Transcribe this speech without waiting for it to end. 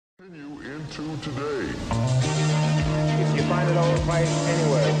Continue into today. If you find it overpriced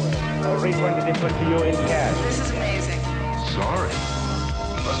anywhere, I'll refund the difference to you in cash. This is amazing. Sorry.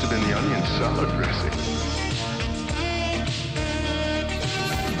 Must have been the onion salad dressing.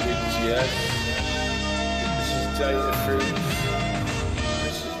 Yes. This is datafruits.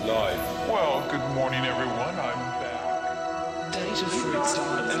 This is live. Well, good morning, everyone. I'm back.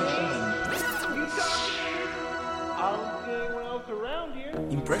 datafruits.fm. I'll see anyone else around here.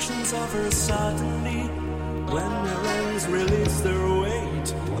 Impressions of her suddenly when her hands released their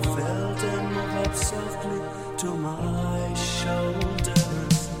weight. I felt them move up softly to my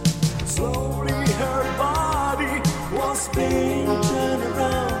shoulders. Slowly her body was being turned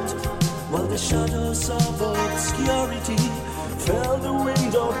around, while the shadows of obscurity filled the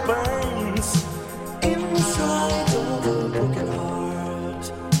window panes. Inside of a broken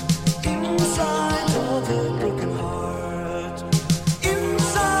heart, inside of a broken heart,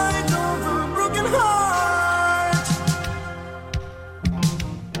 inside of a broken heart.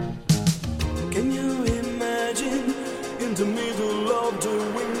 Can you imagine in the middle of the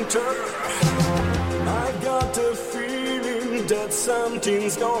winter? I got the feeling that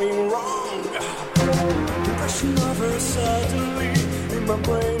something's going wrong. Impression of her suddenly in my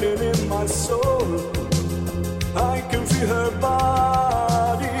brain and in my soul. I can feel her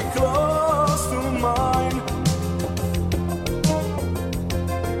body close to mine.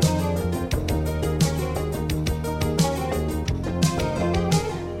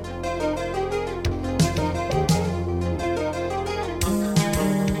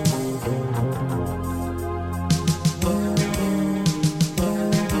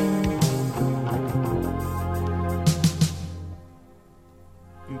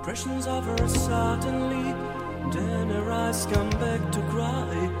 Impressions of her suddenly, then her eyes come back to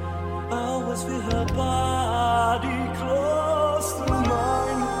cry. I always feel her body close to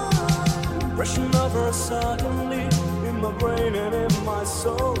mine. Impression of her suddenly in my brain and in my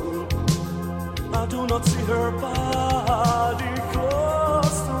soul. I do not see her body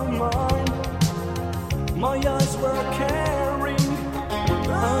close to mine. My eyes were carrying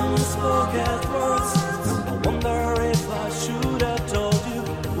unspoken words. I wonder if I should have told you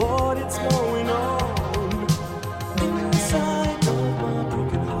what is going on inside of my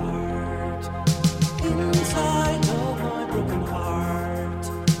broken heart, inside of my broken heart,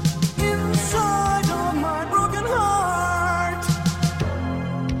 inside of my broken heart.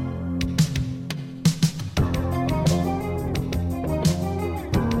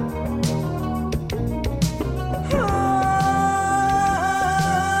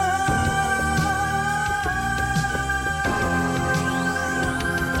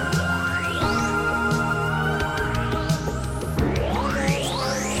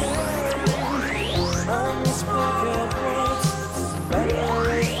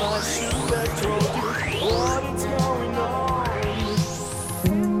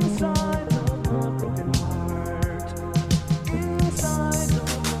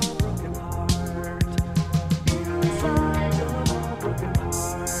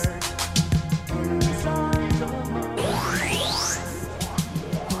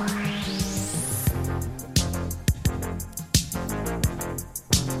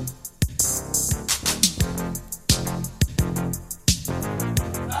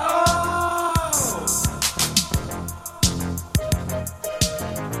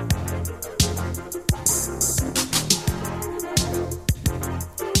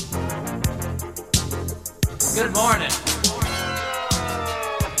 Good morning. I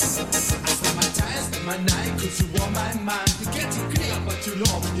spend my time, spend my night, cause you want my mind. You get it clear, but you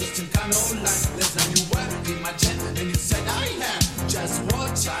know you still can't line. Less than you were in my jet, and you said I am. Just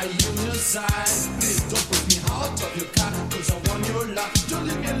watch, I on your side. Please don't put me out of your car, cause I want your love. Don't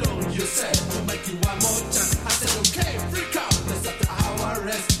leave me alone, you said, I'll make you one more time. I said, okay, freak out, let's after our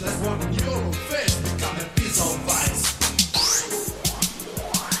rest. Let's walk in your face, become a piece of ice.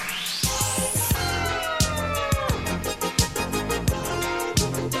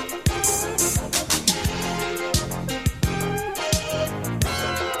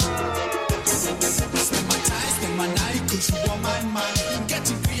 You want my mind, I'm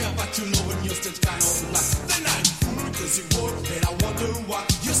getting clear, but you know when you're still kind of like the night fool, cause you work, and I wonder why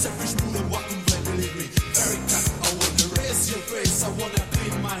you're selfish, mood and walking away, believe me, very kind. I wanna raise your face, I wanna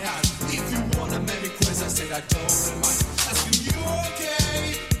clean my heart. If you wanna make me crazy, I said I don't mind. Asking you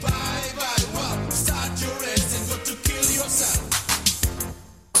okay, bye bye, well, start your race and go to kill yourself.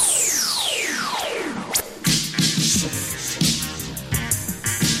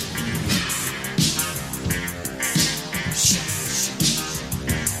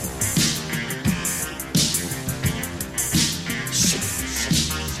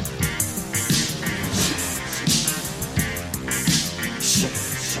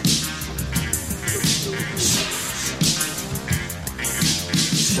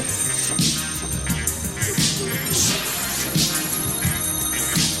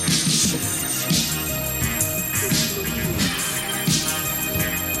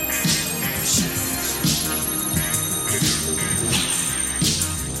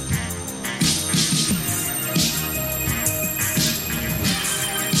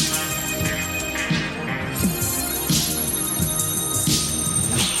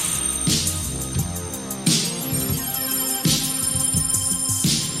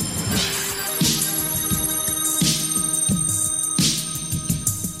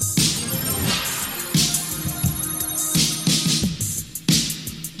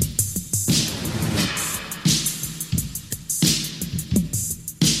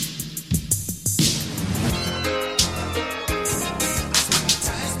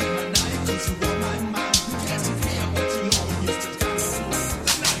 'cause you want my mind. You can't see clear, but you know you still got no mind.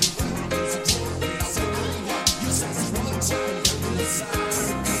 The night you went on is a tour, and I said, oh, what? You said it's one time, you're inside.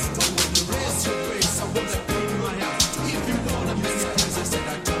 But when you raise your face, I wanna be in my house. If you wanna make me crazy, I said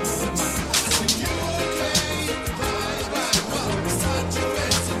I don't want mine. I said, you okay? Bye, bye, well, start your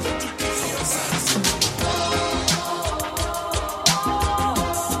face and don't you kiss your side.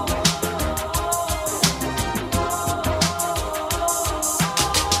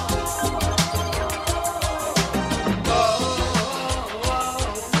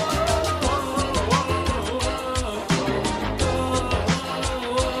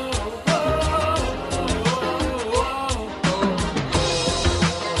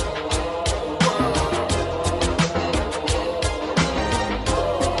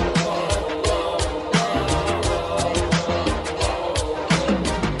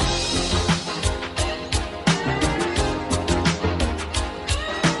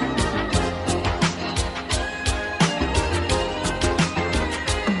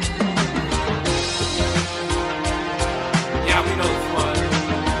 Yeah, we know this one.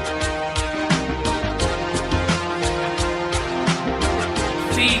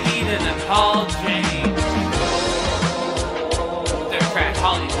 Stevie and Paul James. Their track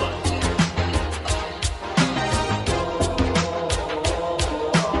Hollywood.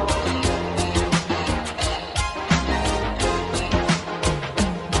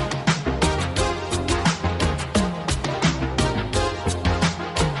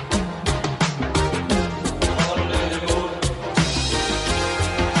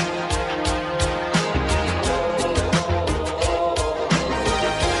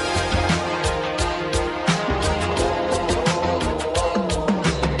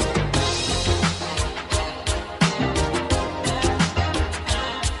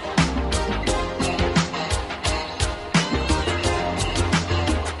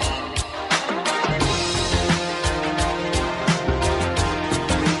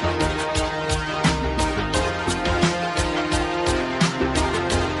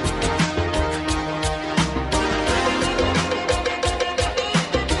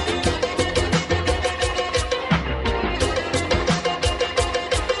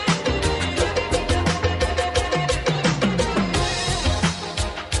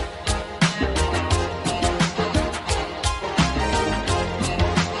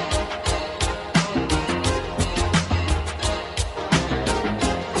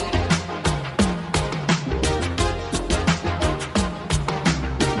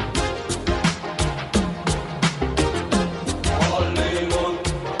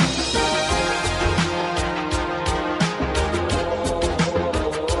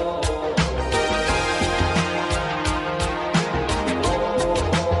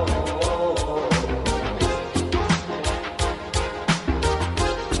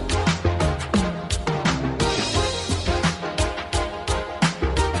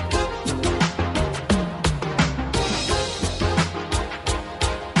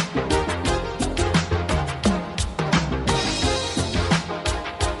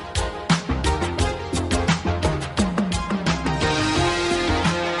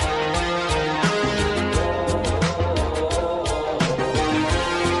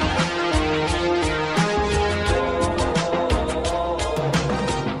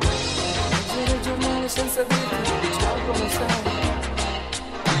 senza dirti ciao come stai.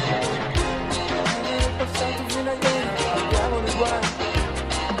 È passato fino a ieri, abbiamo dei guai.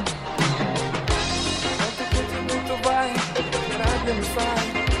 Quanto che ti ho detto vai, che rabbia mi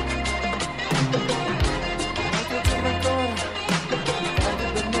fai. Non ti aggiungo ancora, tanto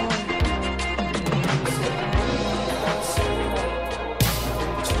per noi. Stasera,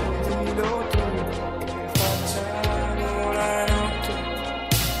 sceglielo tu, che facciamo la notte.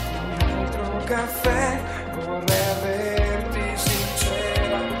 Un altro caffè, vorrei averti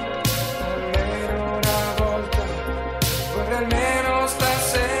sincera, almeno una volta, vorrei almeno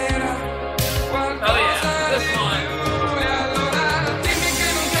stasera qualcosa di più. E allora dimmi che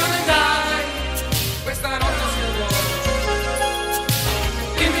non te ne dai, questa notte si vuole.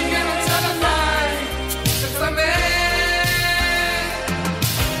 Dimmi che non ce la fai senza me.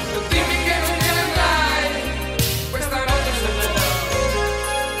 Dimmi che non te ne dai, questa notte si vuole.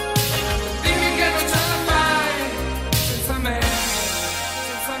 Dimmi che non ce la fai senza me,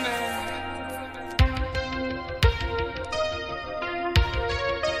 senza me.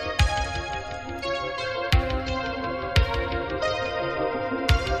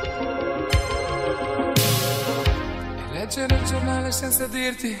 E leggere il giornale senza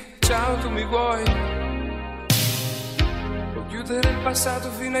dirti ciao, tu mi vuoi. O chiudere il passato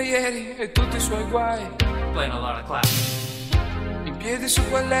fino a ieri e tutti i suoi guai. Playing a lot of classics. In piedi su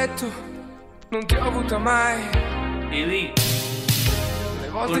quel letto, non ti ho avuto mai. E lì, Le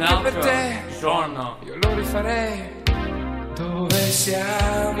volte un che altro per te giorno. io lo rifarei. Dove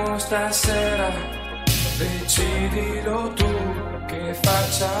siamo stasera? Decidilo tu, che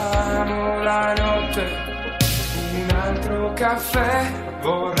facciamo la notte. Un altro caffè,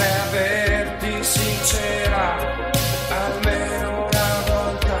 vorrei averti sincera. Almeno una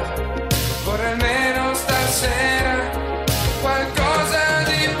volta, vorrei almeno stasera qualcosa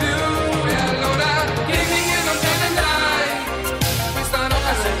di più. E allora dimmi che non te ne andrai questa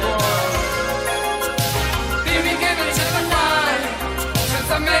notte se vuoi. Dimmi che non ce la fai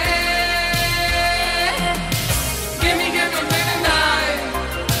senza me. Dimmi che non te ne andrai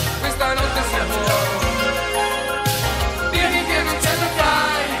questa notte se vuoi. Dimmi che non ce la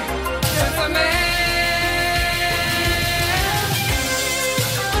fai senza me.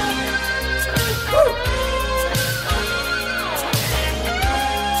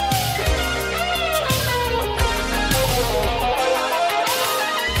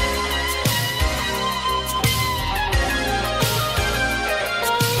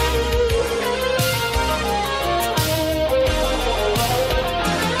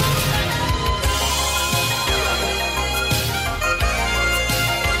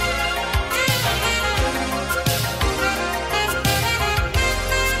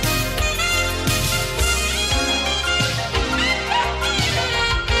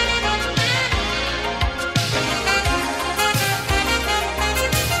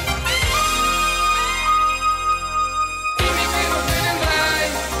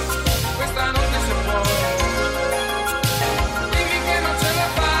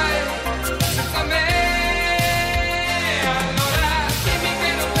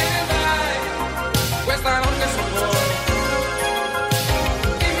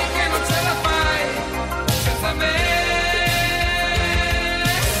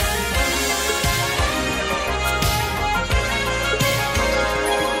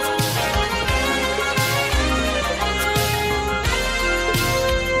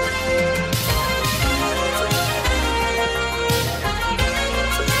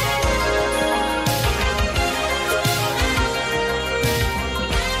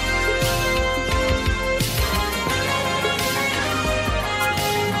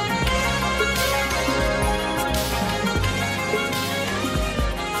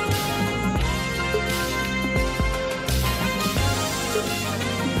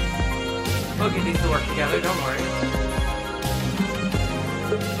 We'll get these to work together, don't worry.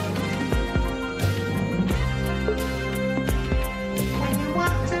 When you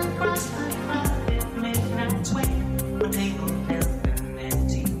walked across the crowded midnight way, a table filled with an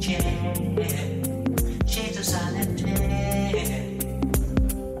empty chair, shades of solitaire.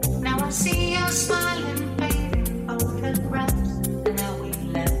 Now I see your smiling fading photographs, and how we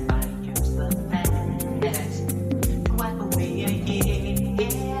let by use the past to wipe away a year.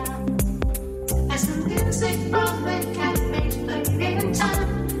 As the music from the cafes played in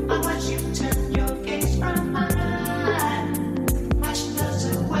time, I watch you turn your gaze from mine, watching us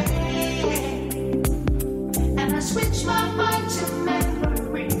away, and I switch my mind to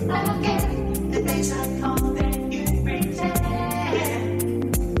memory again. The days I call that you pretend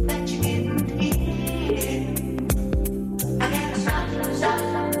that you didn't hear. I get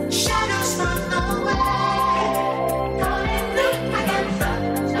shadows from nowhere, calling me. I get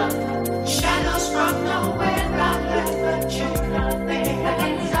shadows from nowhere, I heard but you're not there. I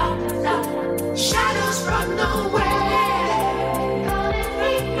get shadows from nowhere, calling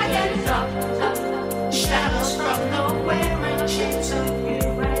me. I get shadows from nowhere, and shades of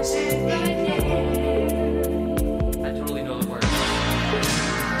you as it I totally know the words.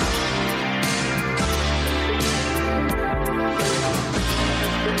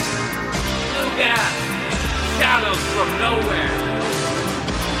 Look at shadows from nowhere.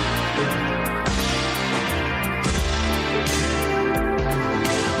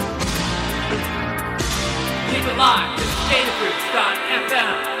 Keep it live. This is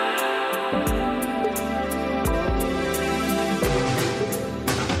datafruits.fm.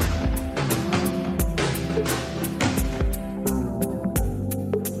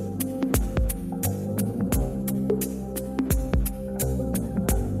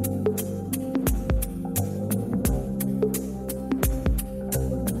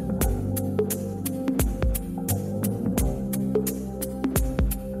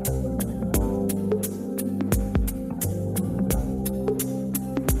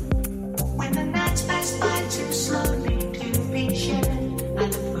 When the nights pass by too slowly to be shared, I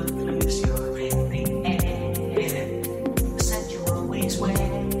look for clues you're in the air, the scent you always wear.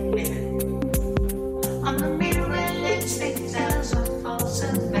 On the mirror lipstick tells of false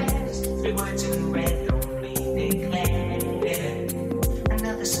affairs, 3 words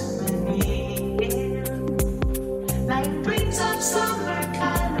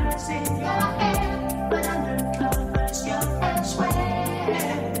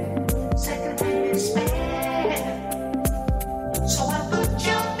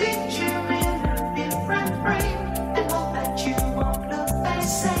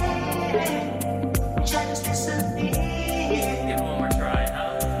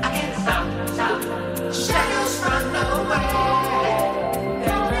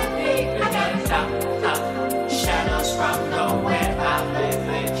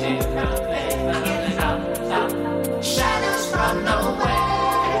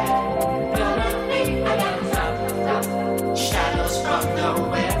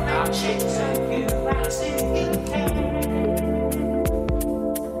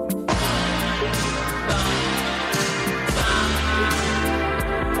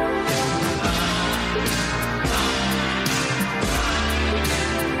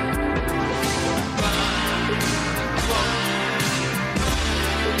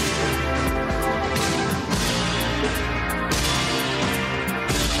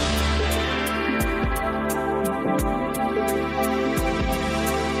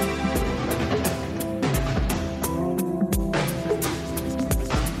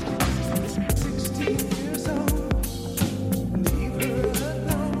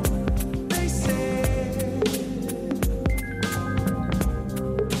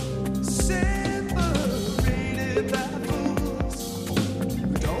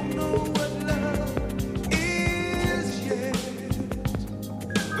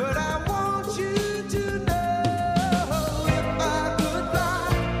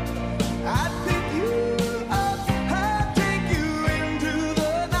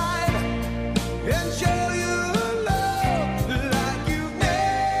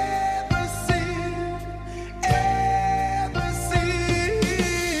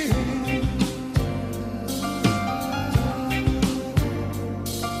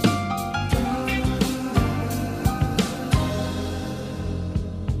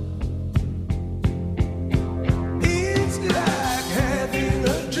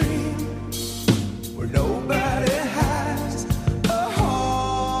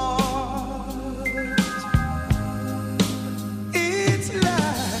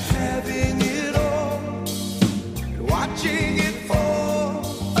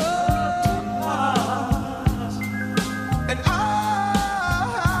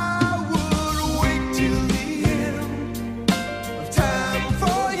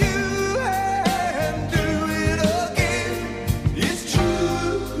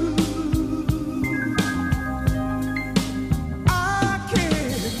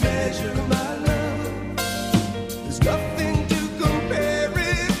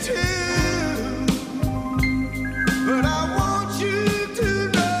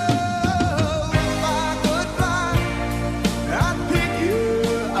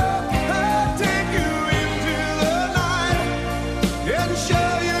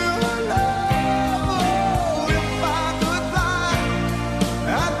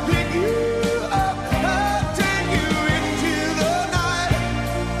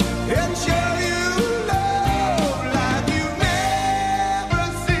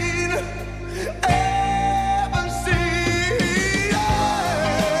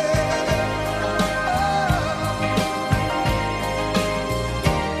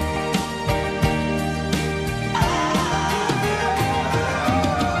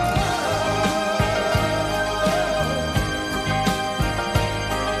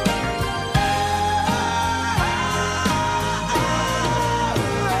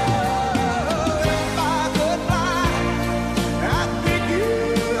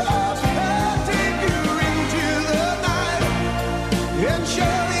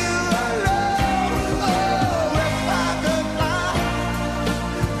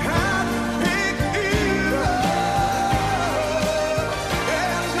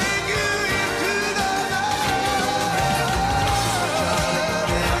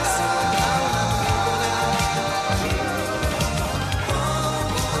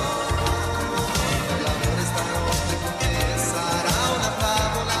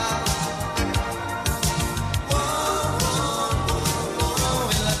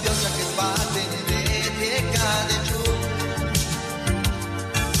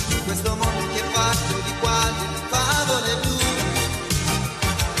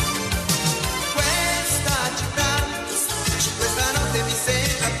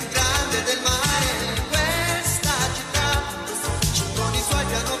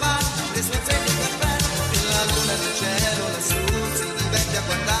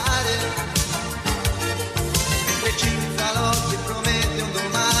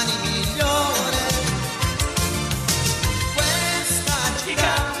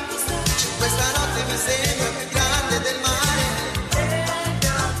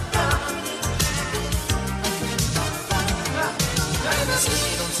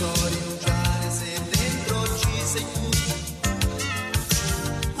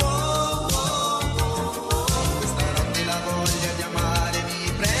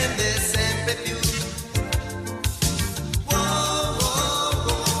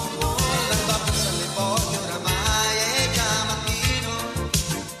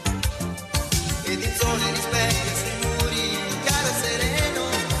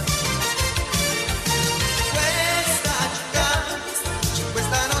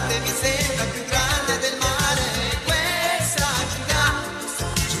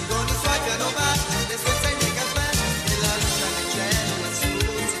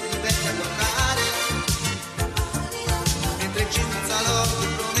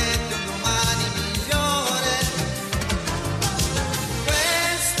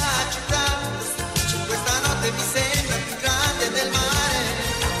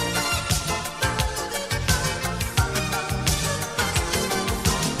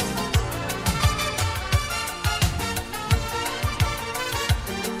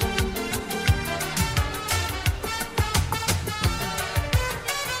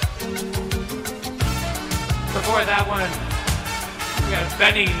Before that one, we had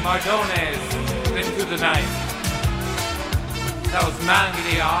Benny Mardones, Into the Night. That was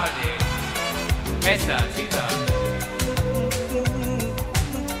Mangliardi. Esa, Tita.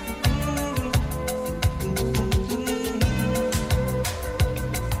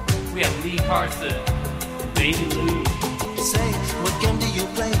 We have Lee Carson, Baby Lee. Say, what game do you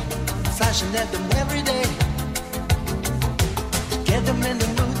play? Flashing at them every day. Get them in the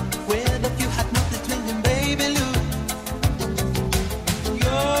mood with a few hot notes between Baby Lou.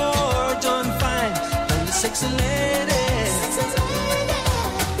 You're done fine, and the sexy lady.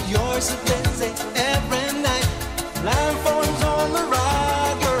 You're so busy every night. Line phones on the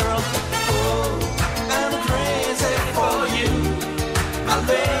ride, girl. Oh, I'm crazy for you, my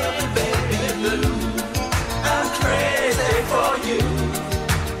baby Lou. I'm crazy for you,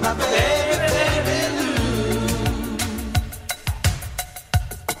 my baby Lou.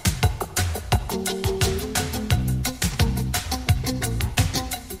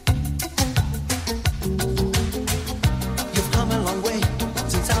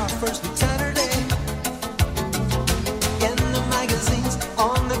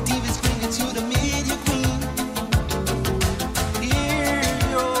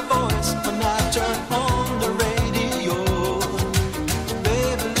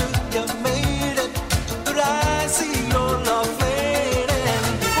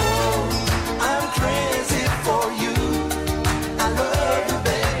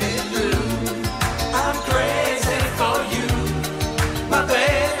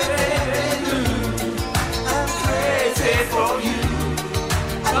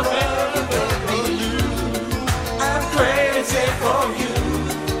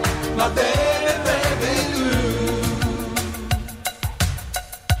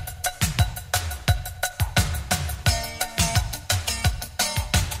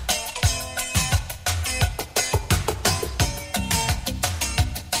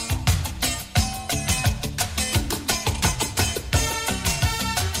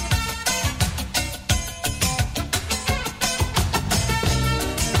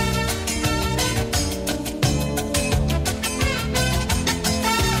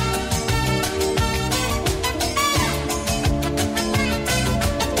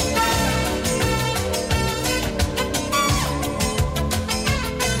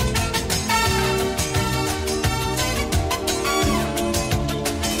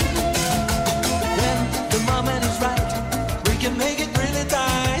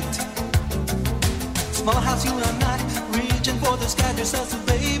 just got yourself a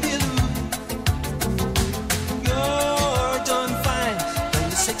baby Lou. You're done fine, and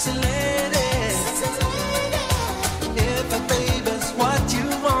you're sexy lady. If a baby's what you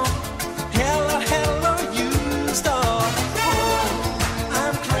want, hello, hello, you star. Oh,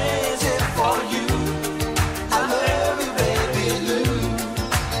 I'm crazy for you. I love you, baby Lou.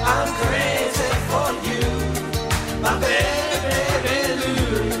 I'm crazy for you, my baby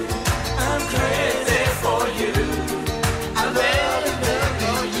Lou. I'm crazy for you. I love you,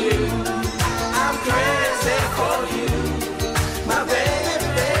 baby Lou. I'm crazy for you, my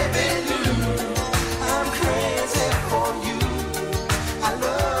baby Lou. I'm crazy for you. I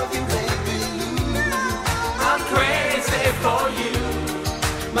love you, baby Lou. I'm crazy for you,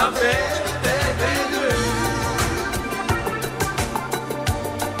 my baby Lou.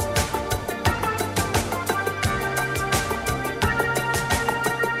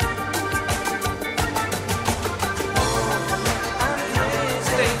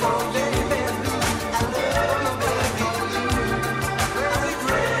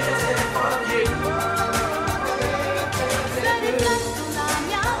 Rifletto la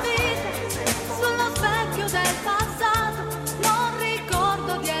mia vita sullo specchio del passato, non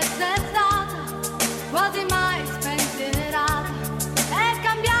ricordo di essere stata quasi mai spensierata. È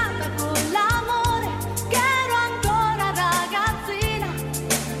cambiata con l'amore, che ero ancora ragazzina,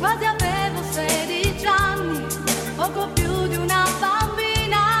 quasi avevo 16 anni, poco più di una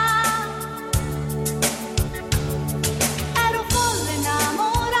bambina. Ero folle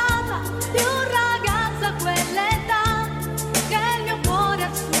innamorata di un ragazzo a quell'età, che il mio cuore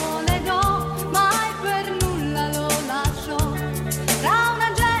al suo legò, mai per nulla lo lasciò. Tra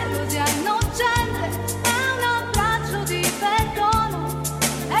una gelosia innocente e un abbraccio di perdono,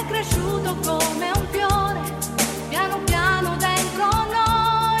 è cresciuto come un fiore, piano piano dentro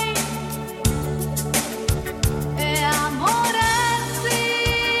noi. E amore sì,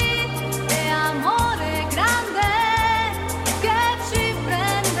 e amore grande, che ci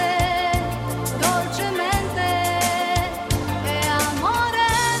prende dolcemente. E amore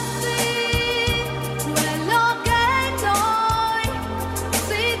sì, quello che in noi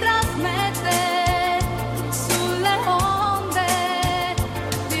si trasmette sulle onde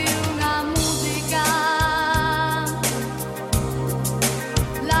di una musica.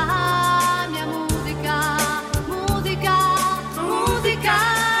 La mia musica, musica, musica.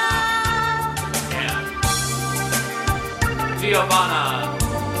 Giovanna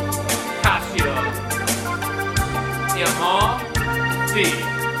Casio Amo Sì.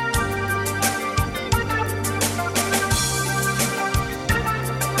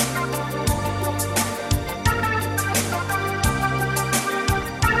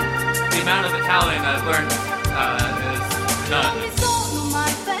 The amount of Italian I've learned is Non none. mi sono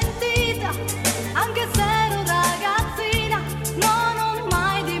mai pentita, anche se ero ragazzina, non ho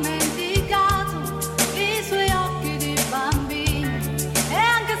mai dimenticato i suoi occhi di bambina. E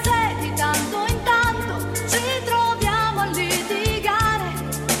anche se di tanto in tanto ci troviamo a litigare,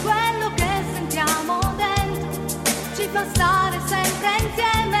 quello che sentiamo dentro ci fa stare sempre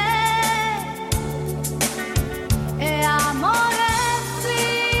insieme. E amore sì,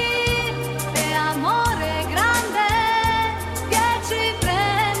 e amore grande, che ci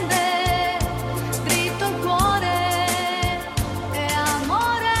prende dritto il cuore. E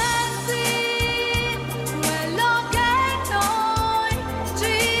amore sì, quello che in noi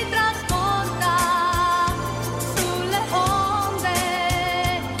ci trasporta sulle onde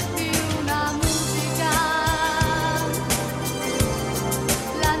di una musica.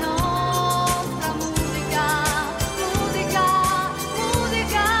 La nostra musica, musica,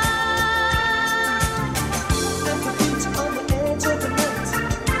 musica. Beats on the edge of the night.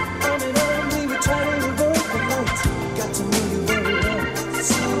 On and on we were trying to work the light. Got to know you very well,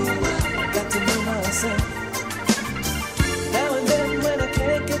 so got to know myself. Now and then when I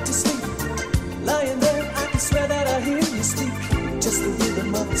can't get to sleep, lying there I can swear that I hear you speak. Just the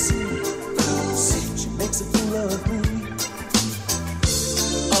rhythm of the sea, she makes a fool of me.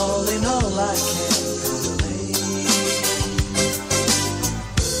 All in all I can't complain,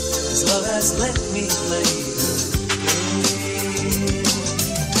 'cause love has let me play her game.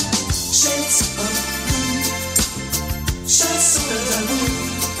 Shades of blue, shades of blue,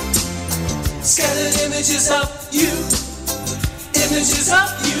 scattered images of you, images of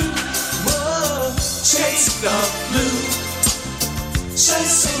you. Whoa, shades of blue,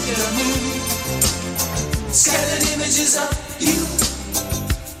 shades of blue, scattered images of you,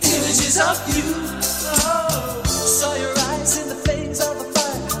 images of you. Oh, saw your eyes in the flames of a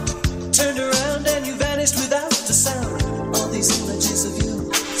fire, turned around and you vanished without a sound. All these images of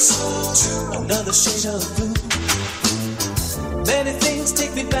you, so true, another shade of blue. days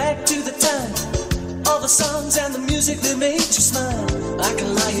take me back to the time. All the songs and the music that made you smile. I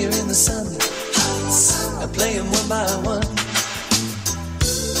can lie here in the sun, and play them one by one.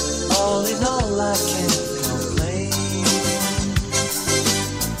 All in all, I can't complain.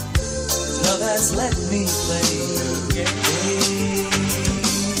 Love has let me play the game.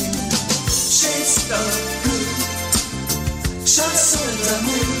 Shades of blue, chanson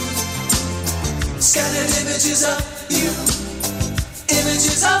d'amour, scattered images of you,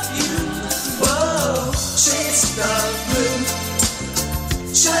 images of you. Whoa, shades of blue,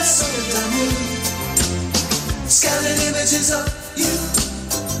 chanson d'amour, scattered images of you,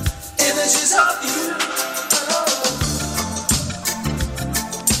 images of you.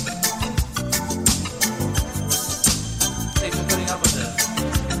 Thanks for putting up with this.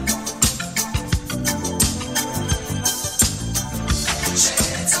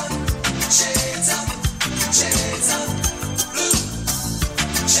 Shades of blue, shades of blue.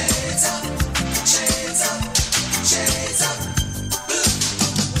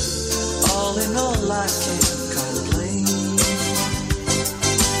 All in all, I can't complain,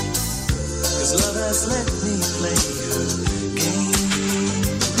 'cause love has let me play a game.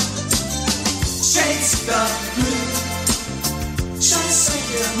 Shades of blue, chanson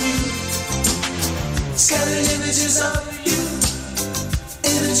d'amour, scattered images of you,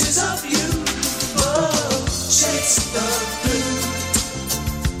 images of you. Oh, shades of blue,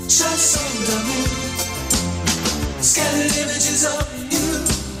 chanson d'amour, scattered images of you,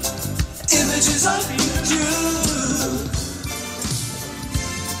 images of you.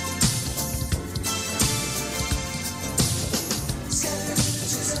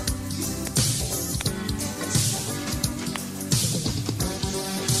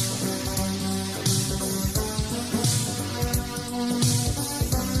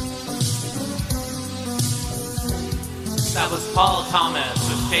 That was Paul Thomas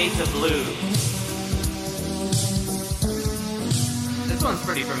with Shades of Blue. This one's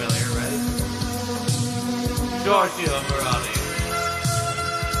pretty familiar, right? Giorgio Moroder.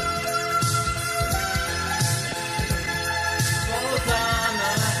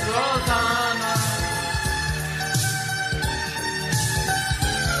 Rosanna, Rosanna.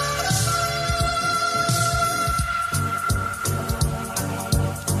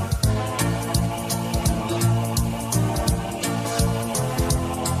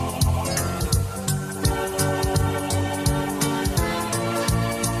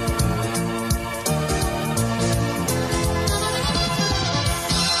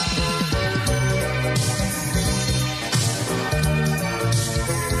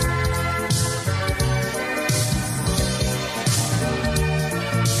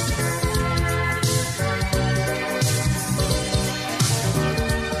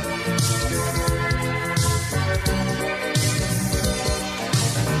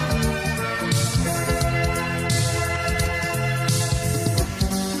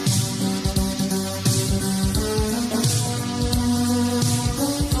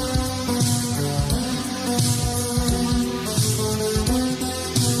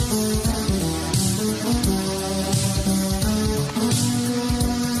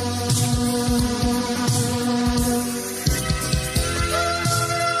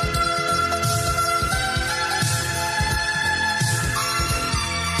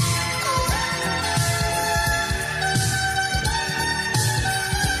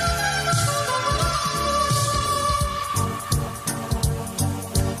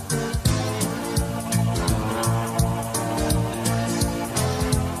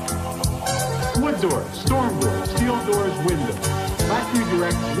 Wood doors, storm doors, steel doors, windows. Factory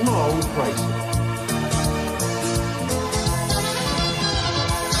direct, low prices.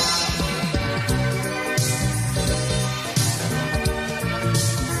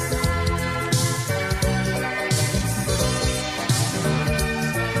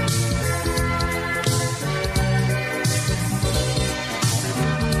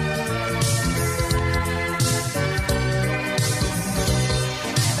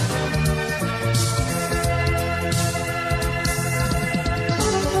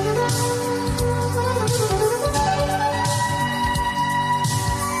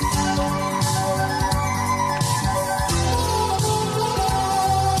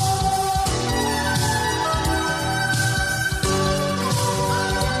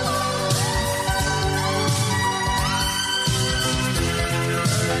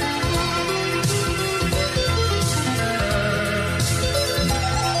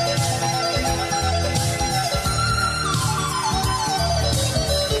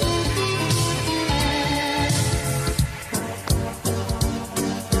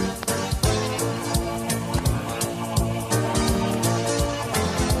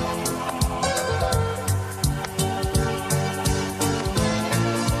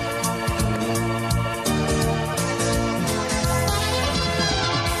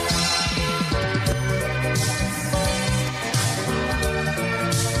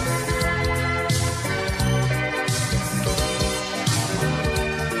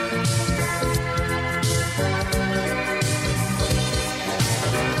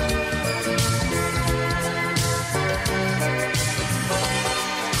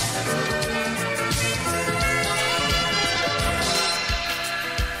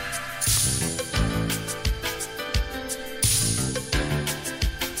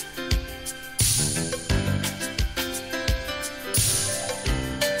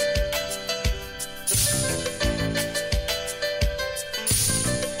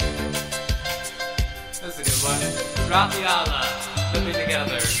 Rafiala, living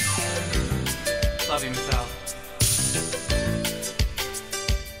together. Love himself.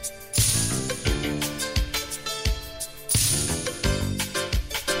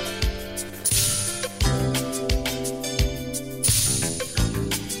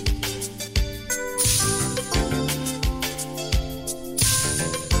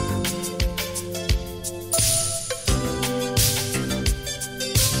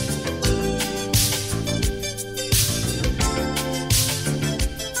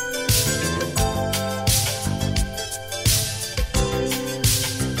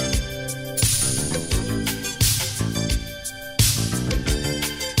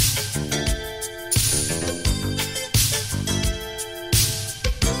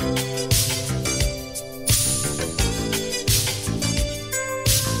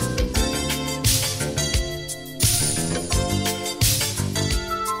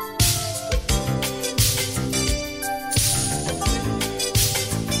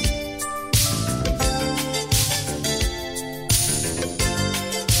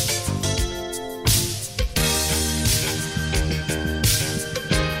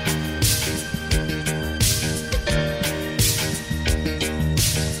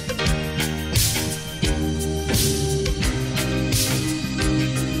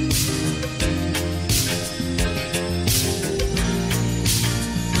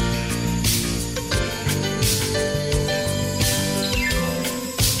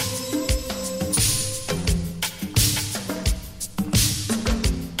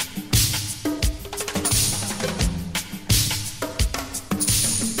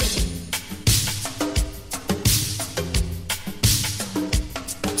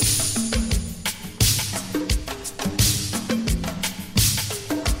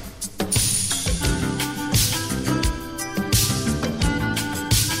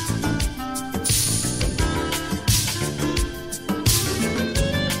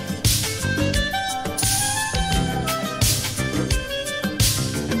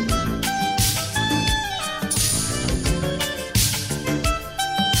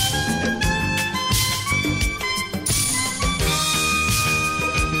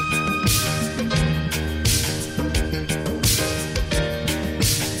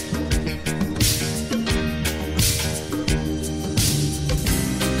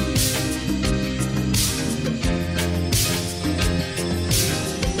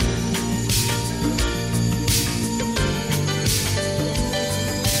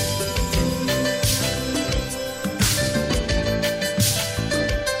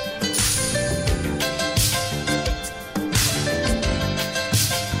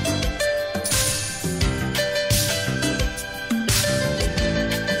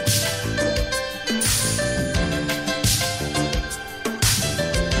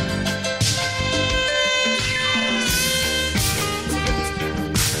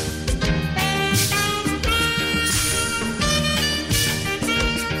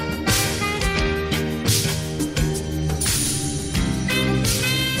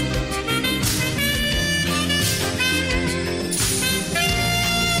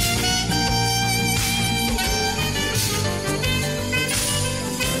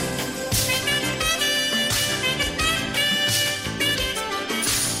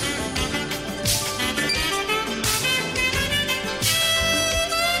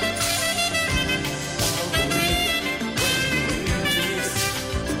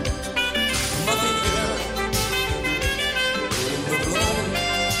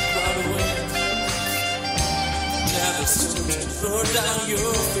 Throw down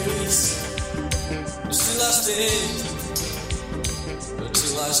your face. Still I stay,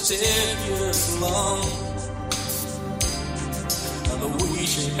 until I stay here long. And the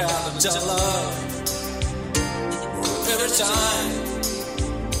wish you had to tell love.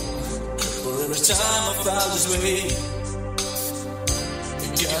 For every time I found this way, you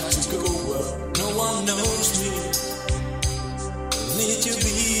got to go where no one knows me. I need to be.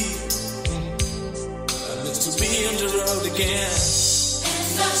 To be on the road again.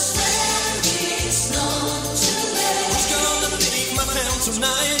 And I swear it's not too late. Who's gonna take my hand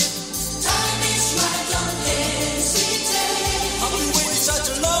tonight? Time is right, don't hesitate. I've been waiting such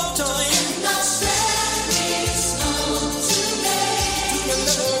a long time. And I swear it's not too late. To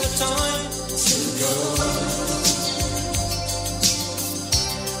another time to go.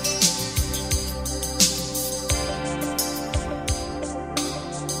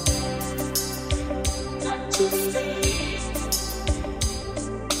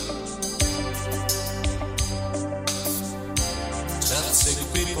 Sick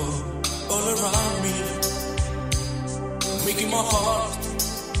people all around me, making my heart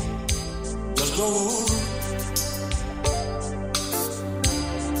just go.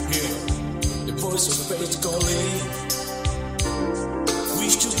 voice of faith calling.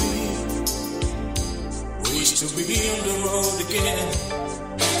 Wish to be on the road again.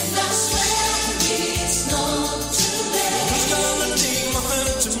 And I swear it's not too late. Who's gonna take my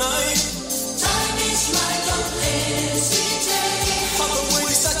hand tonight? Time is right, don't hesitate. I've been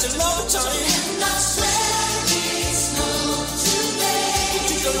waiting such a long time. And I swear it's not too late. It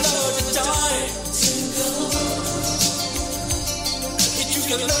took a lot of time to go. It took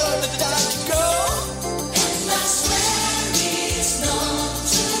a lot of time to go. And I swear it's not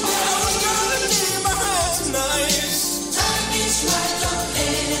too late. I was gonna take my hand tonight. Time is right, don't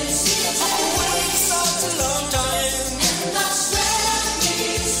hesitate. I've been waiting such a long time. And I swear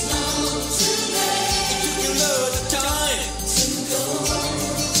it's not too late. It took a lot of time to go.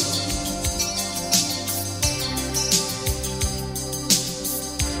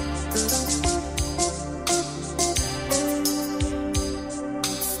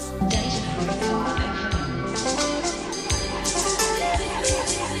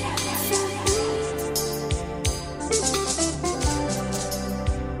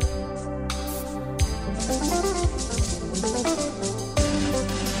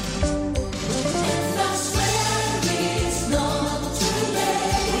 And I swear it's not too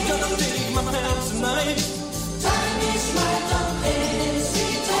late. Who's gonna take my hand tonight? Time is right, don't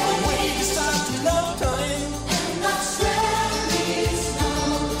hesitate. I've been waiting such a long time. And I swear it's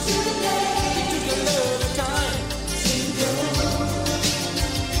not too late It took a lot of time. to go.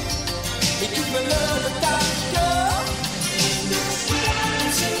 It took a lot of time to go. And I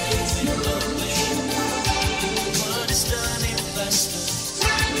swear it's not What is done in faster?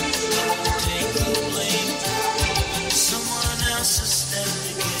 time is right. Take the blame. Someone else is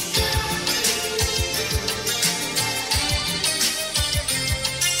standing in.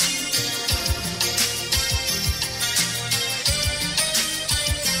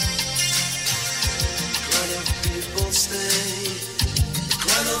 Crowd of people stay.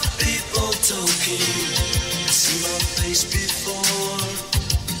 Crowd of people talking. See my face before.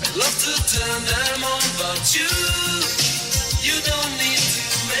 I'd love to turn them on, but you don't need to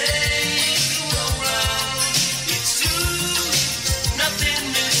make a around. It's true, nothing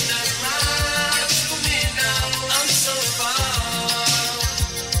is that much for me now. I'm so far.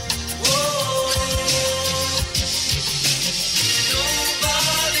 Whoa.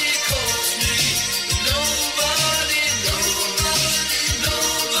 Nobody calls me. Nobody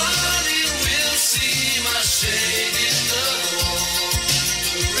will see my shade in the wall.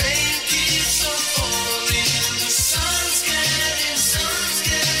 The rain keeps on falling. The sun's getting.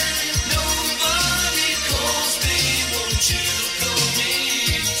 Nobody calls me. Won't you call me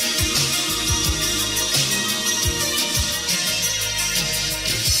too?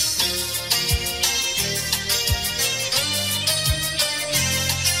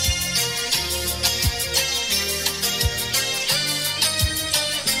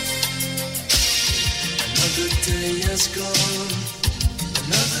 Another day has gone.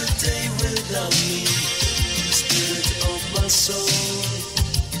 Another day without me. The spirit of my soul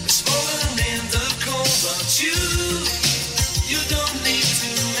has fallen in the cold. But you don't need to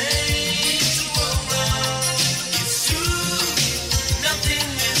make to around. It's true, nothing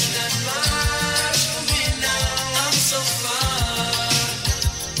is that much for me now. I'm so far.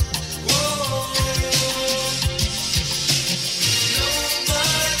 Whoa.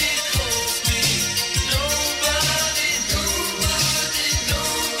 Nobody calls me. Nobody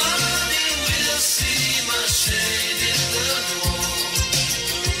will see my shade in the wall.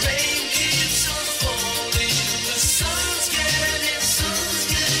 The rain keeps on falling. The sun's getting.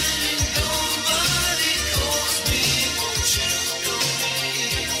 Nobody calls me. Won't you call me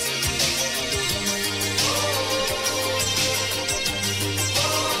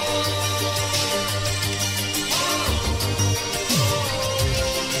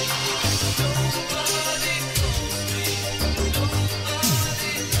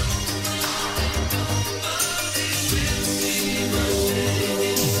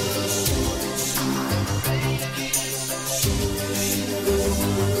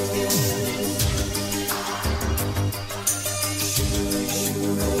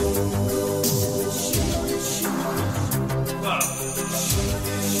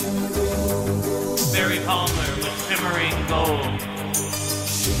Barry Palmer with Shimmering Gold.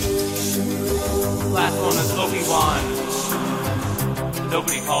 Last one is Obi-Wan.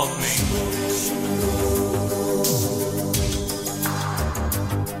 Nobody calls me.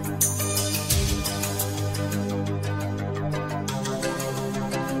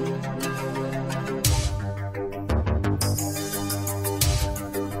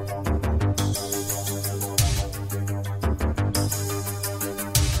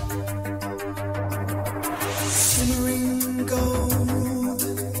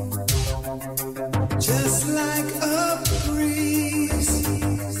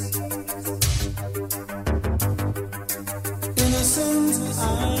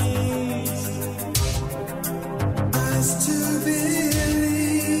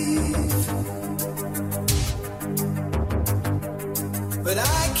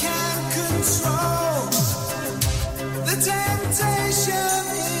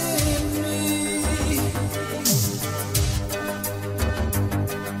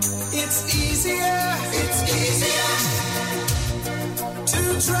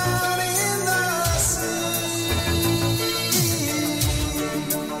 drown in the sea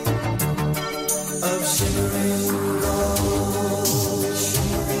of shimmering gold,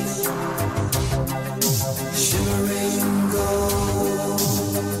 shimmering gold,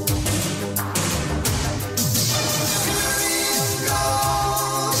 shimmering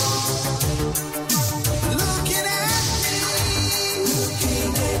gold. Looking at me,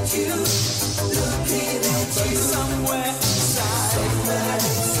 looking at you, looking at you. Somewhere inside, a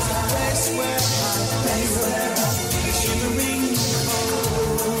place where I'm shimmering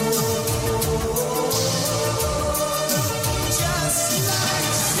gold, just like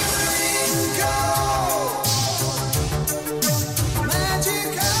shimmering gold,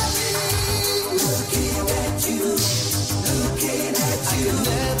 magically looking at you, looking at you. I can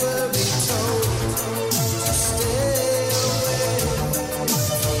never be told to stay away,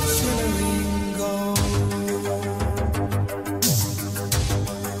 shimmering gold.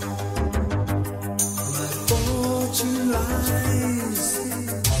 My fortune lies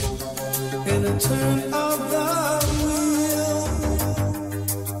in a turn of the wheel.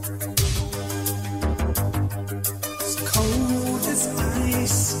 As cold as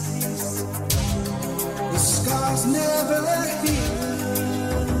ice, the scars never heal.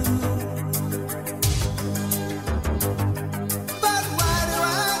 But why do I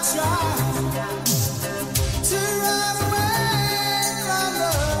try to run away from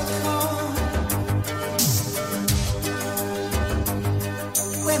the cold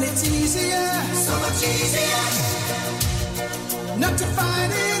when it's easier, so much easier, not to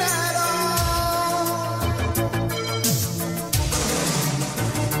find it at all?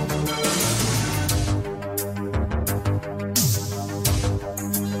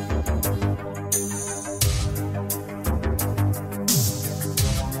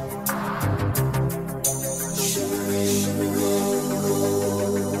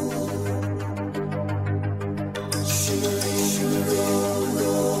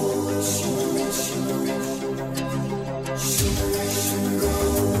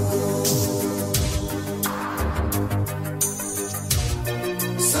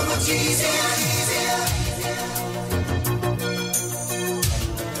 So much easier, easier.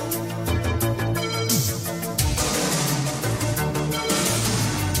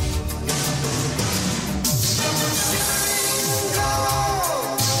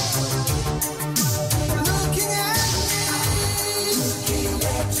 Looking at me, looking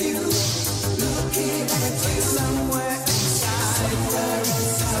at you, looking at you. Somewhere inside, a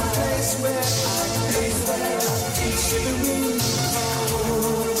place where I'm shimmering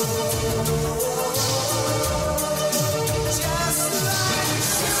gold, just like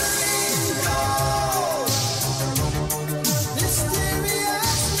shimmering gold.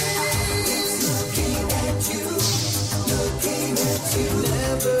 Mysteriously looking at you, looking at you.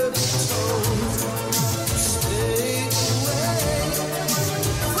 Never be told to stay away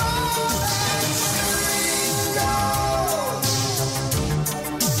from that shimmering gold.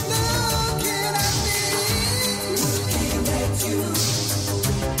 Looking at me, looking at you.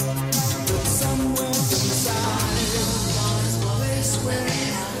 But somewhere inside, there's a place where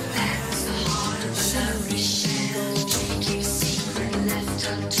That's the heart of a lovely shell. You keep a secret left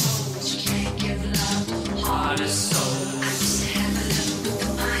untold. You can't give love heart or soul. I used to have a love with the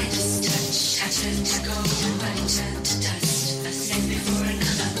Midas touch. I turned to gold, but it turned to dust. I sent me for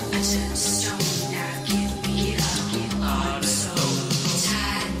another, I turned to stone. Now give me love, heart or soul.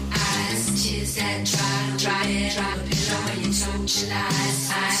 Tired eyes, tears that dry it, drop a pillow when you told your lies.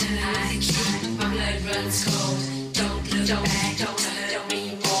 I turn the key, my blood runs cold. Don't look back, don't hurt me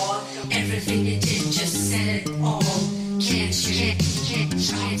more. Everything you did just said it all. Can't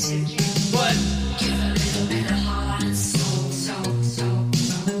try to. What? Give a little bit of heart and soul,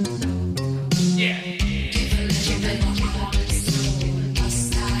 yeah. Give a little bit of heart and soul,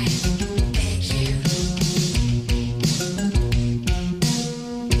 must I beg you?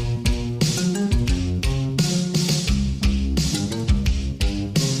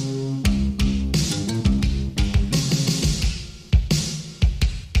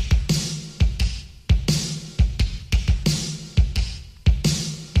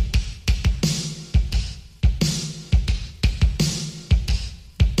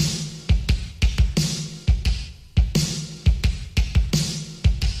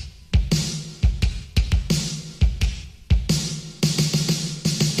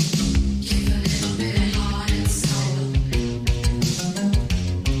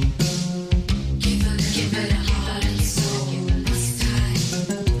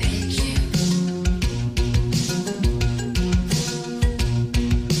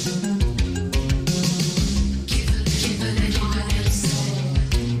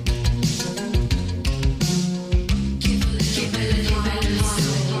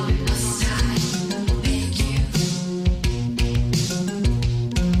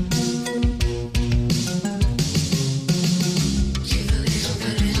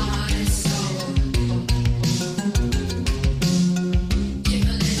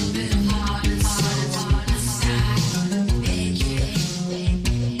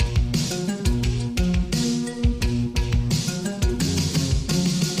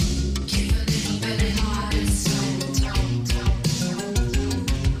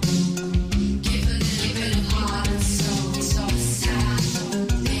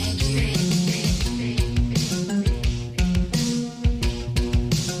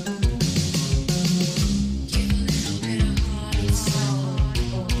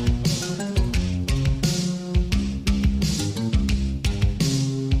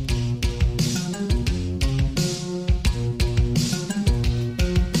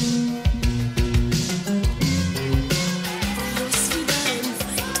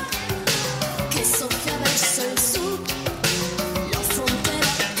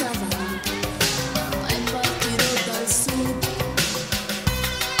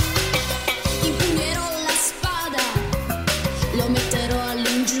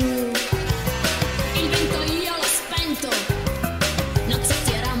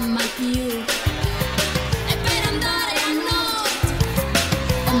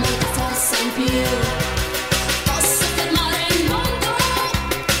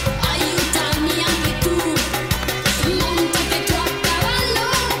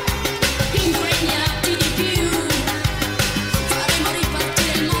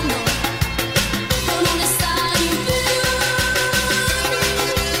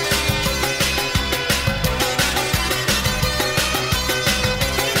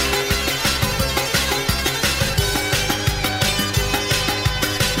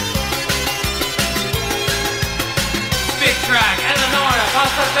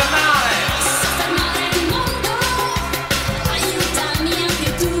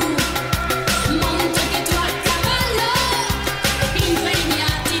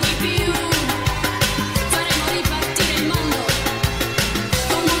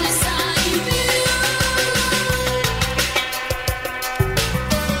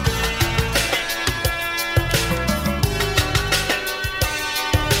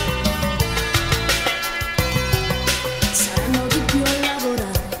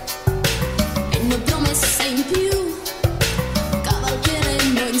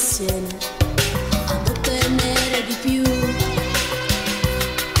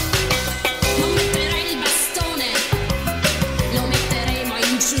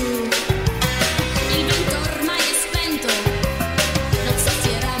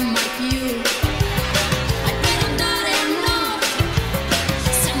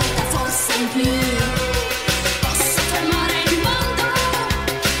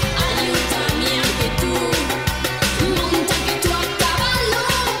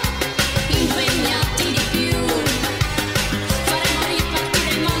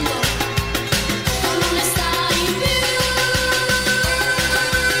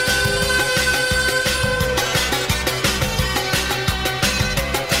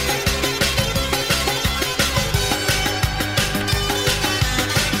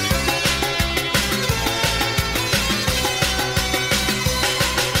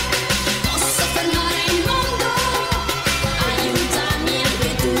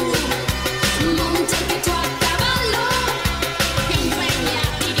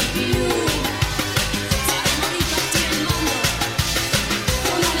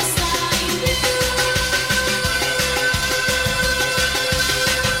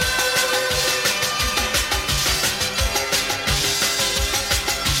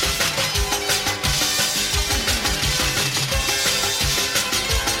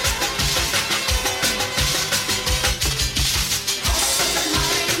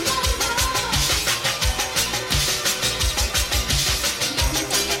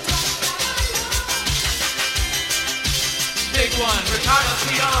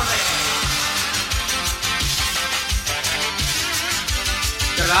 Passione.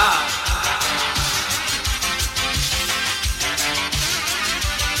 Grazie.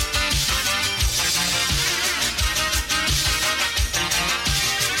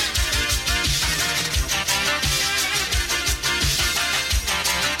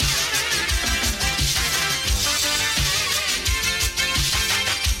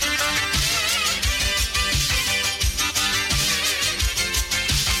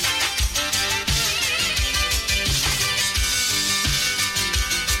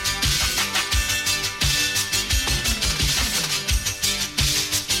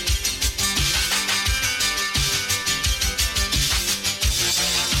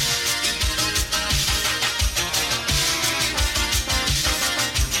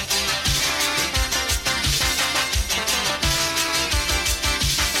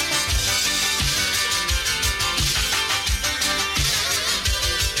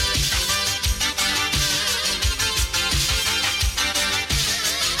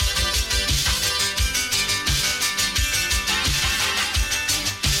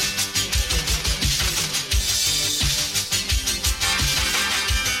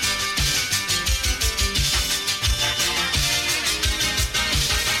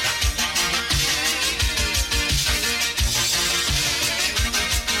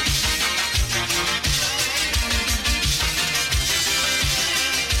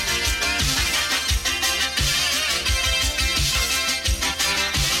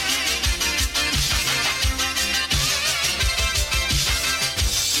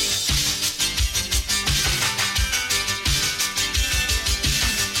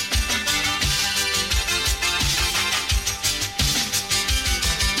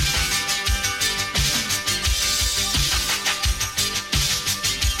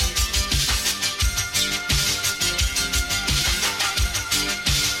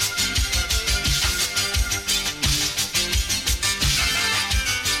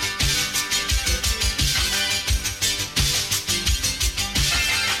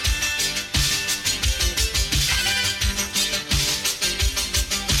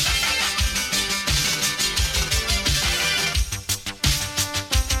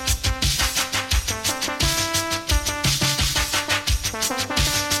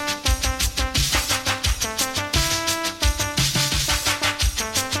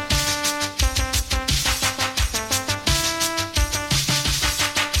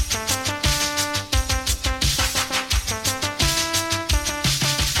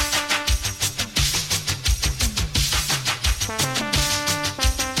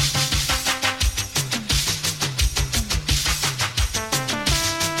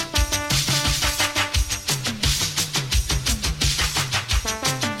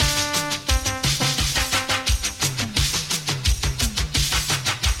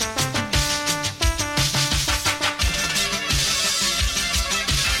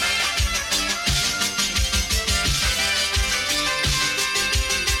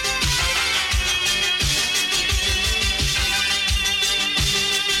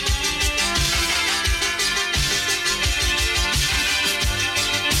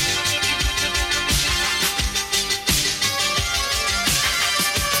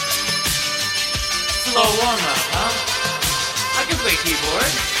 Slow warm-up, huh? I can play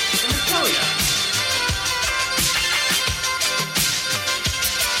keyboard. Let me show ya.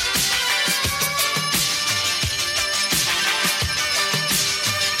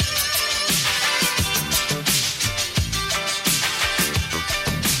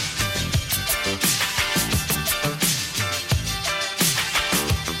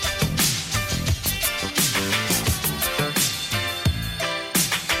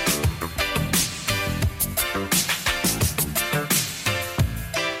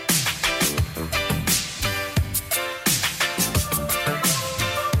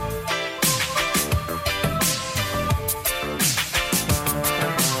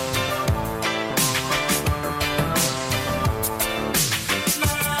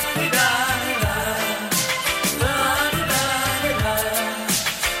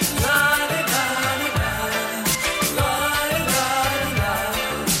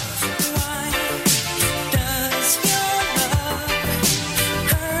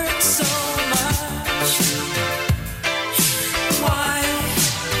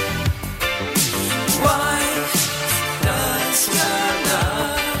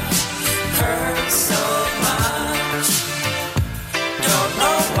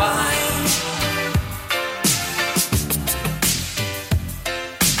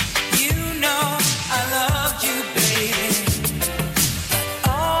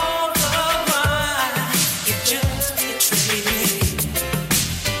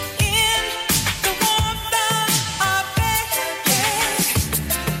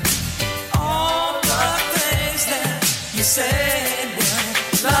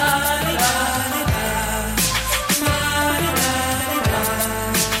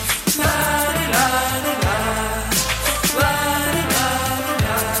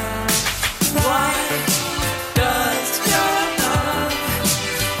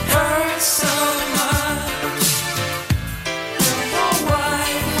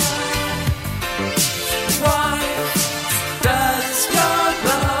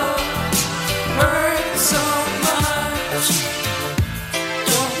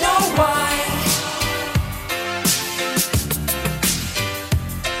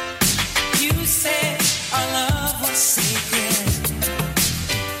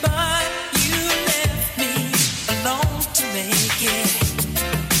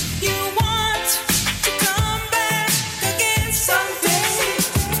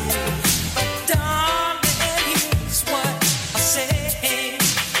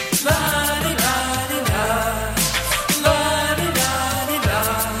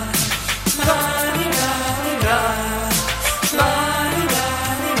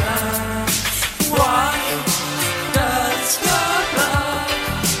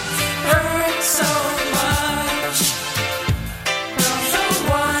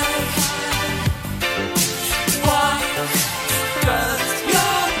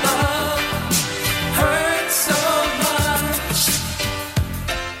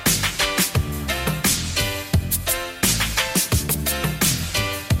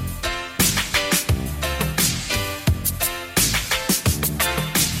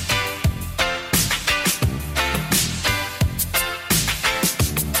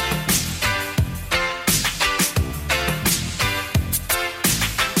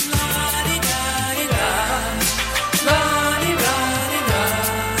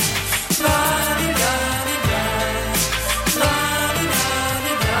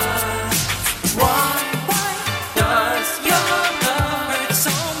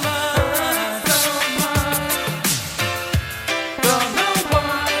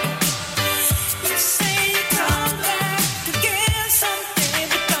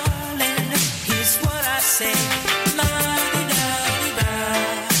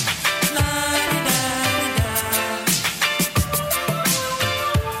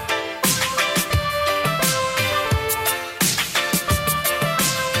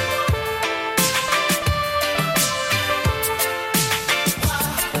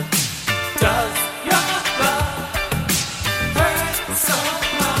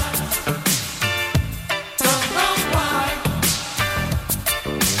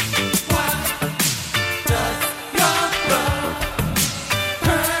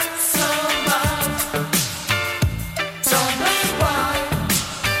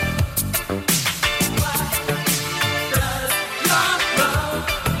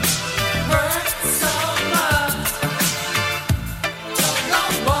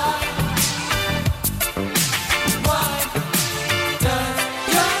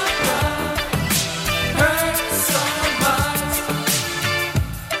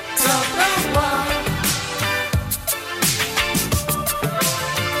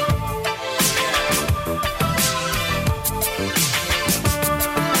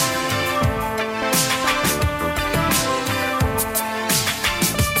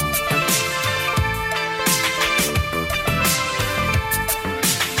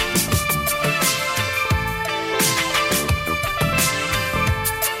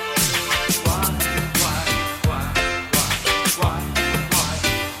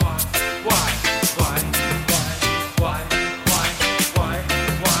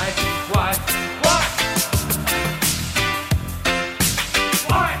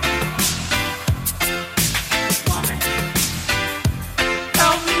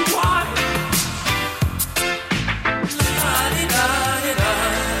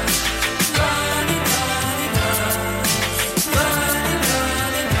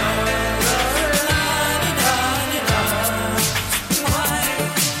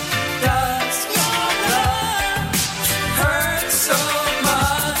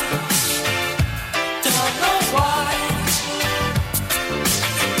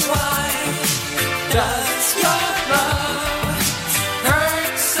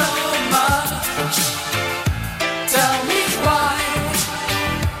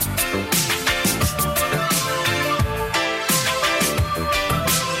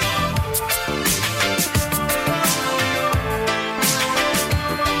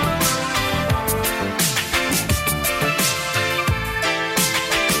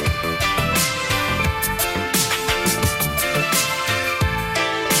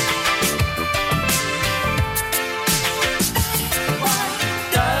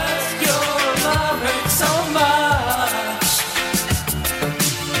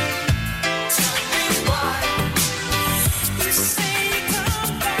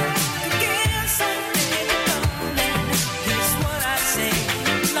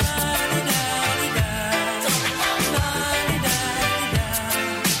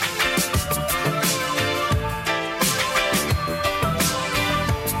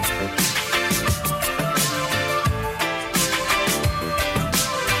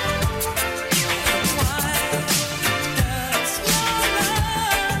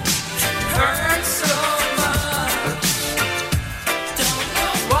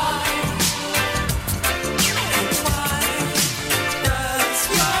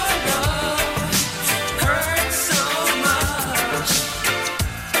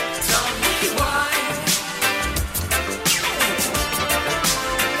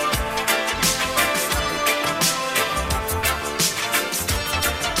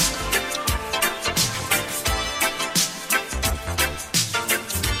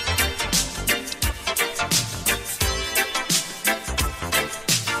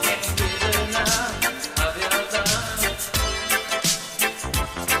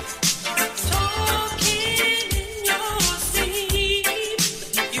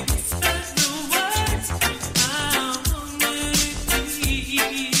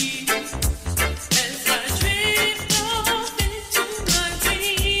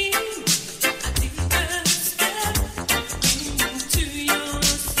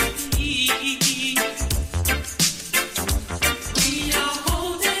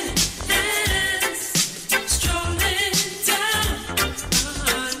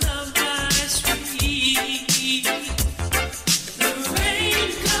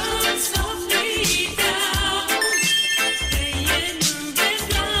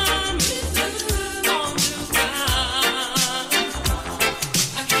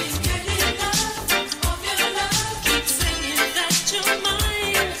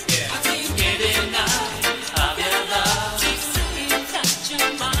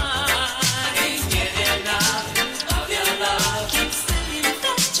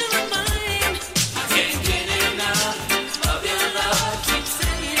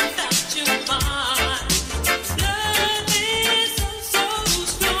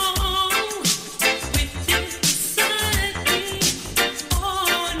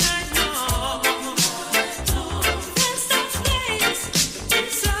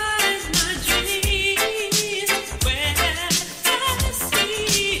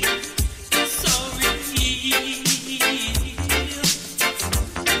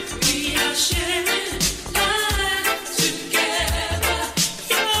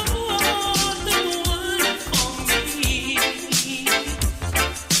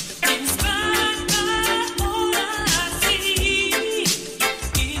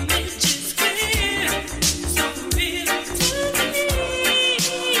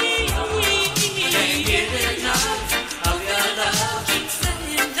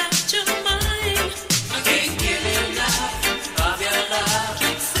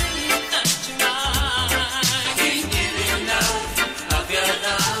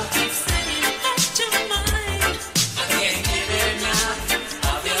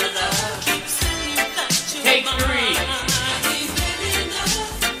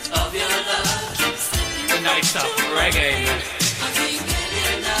 reggae mix.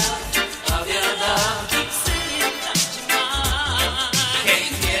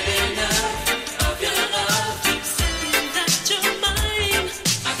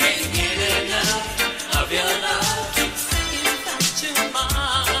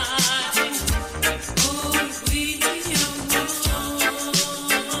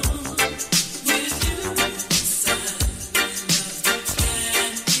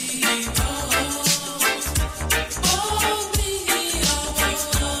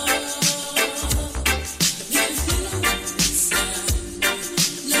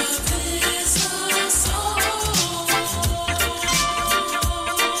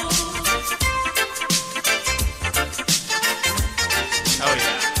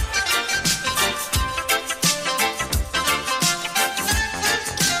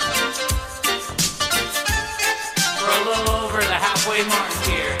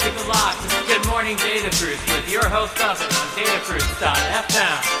 Good morning, datafruits, with your host of it on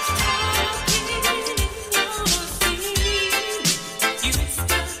datafruits.fm.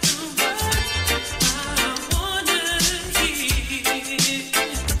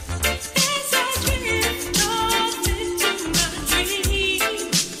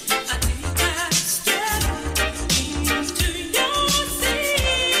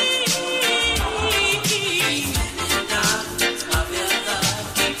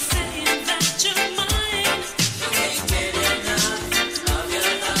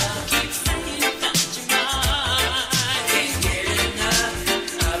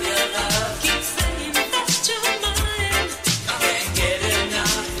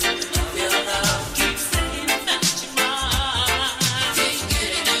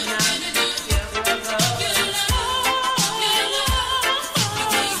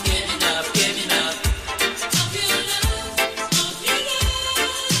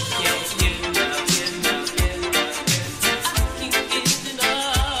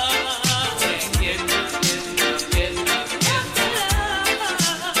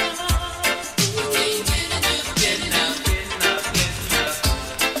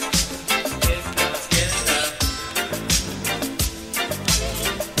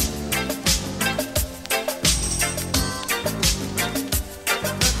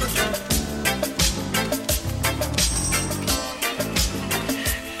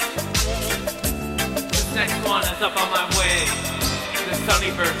 Up on my way, the sunny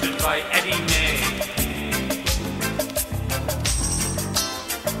version by Eddie May.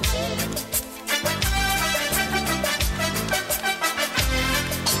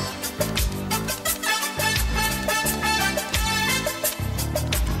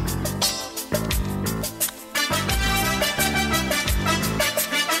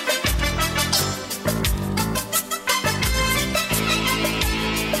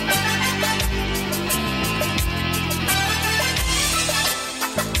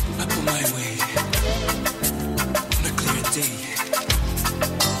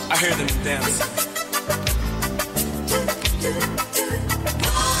 I hear them dancing.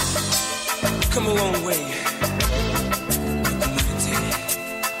 Come a long way.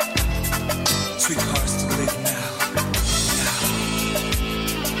 Sweethearts to live now.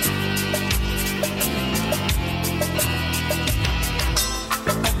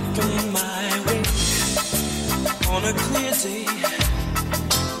 Up on my way, on a clear day,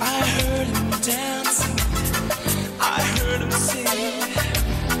 I heard him dancing. I heard him sing.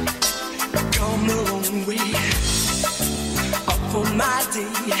 Come a long way, up on my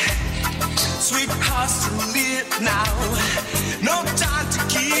day. Sweethearts to live now, no time to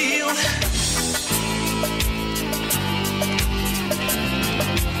kill.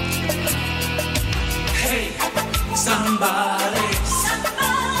 Hey, somebody,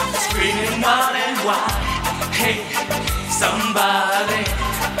 screaming wild and wide. Hey, somebody,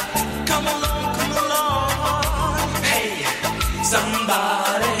 come along, come along. Hey,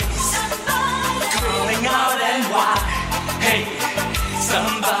 somebody, calling out and wide. Hey,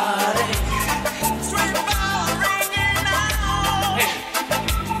 somebody, sweet bell ringing out. Hey,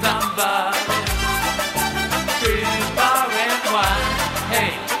 somebody, screaming far and wide.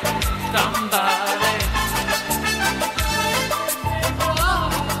 Hey, somebody.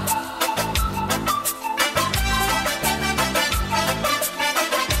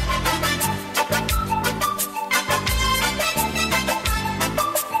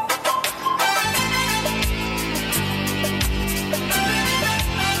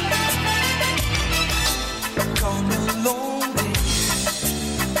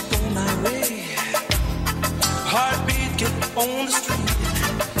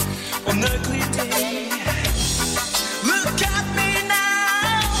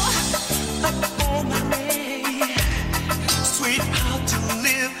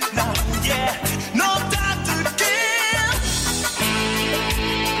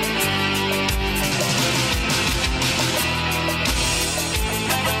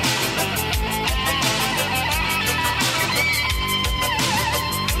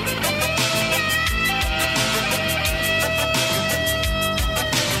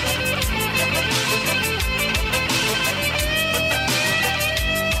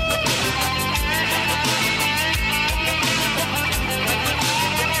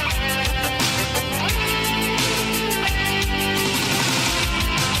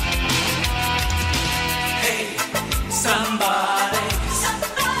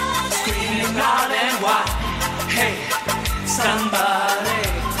 Hey, somebody,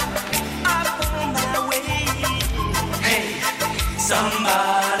 I'm on my way. Hey,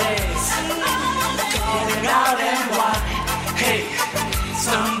 somebody's calling out and why? Hey,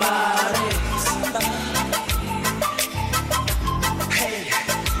 somebody's hey,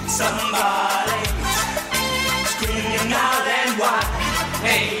 somebody's screaming out and why?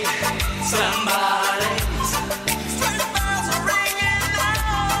 Hey, somebody's street bells are ringing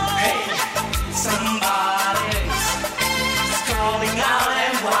out. Hey, somebody's calling out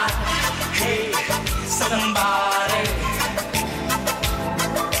and why? Hey, somebody.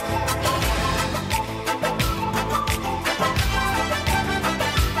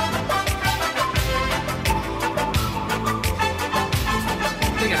 I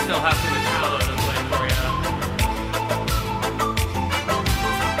think I still have some Italo to play for you.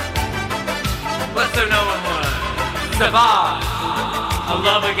 Let's do no one. Savage, A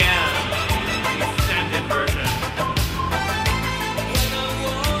Love Again, the extended version.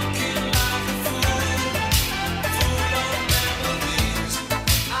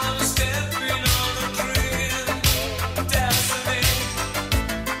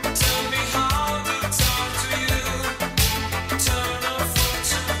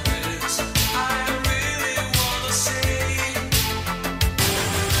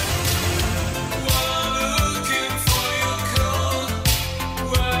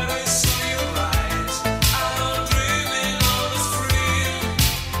 What is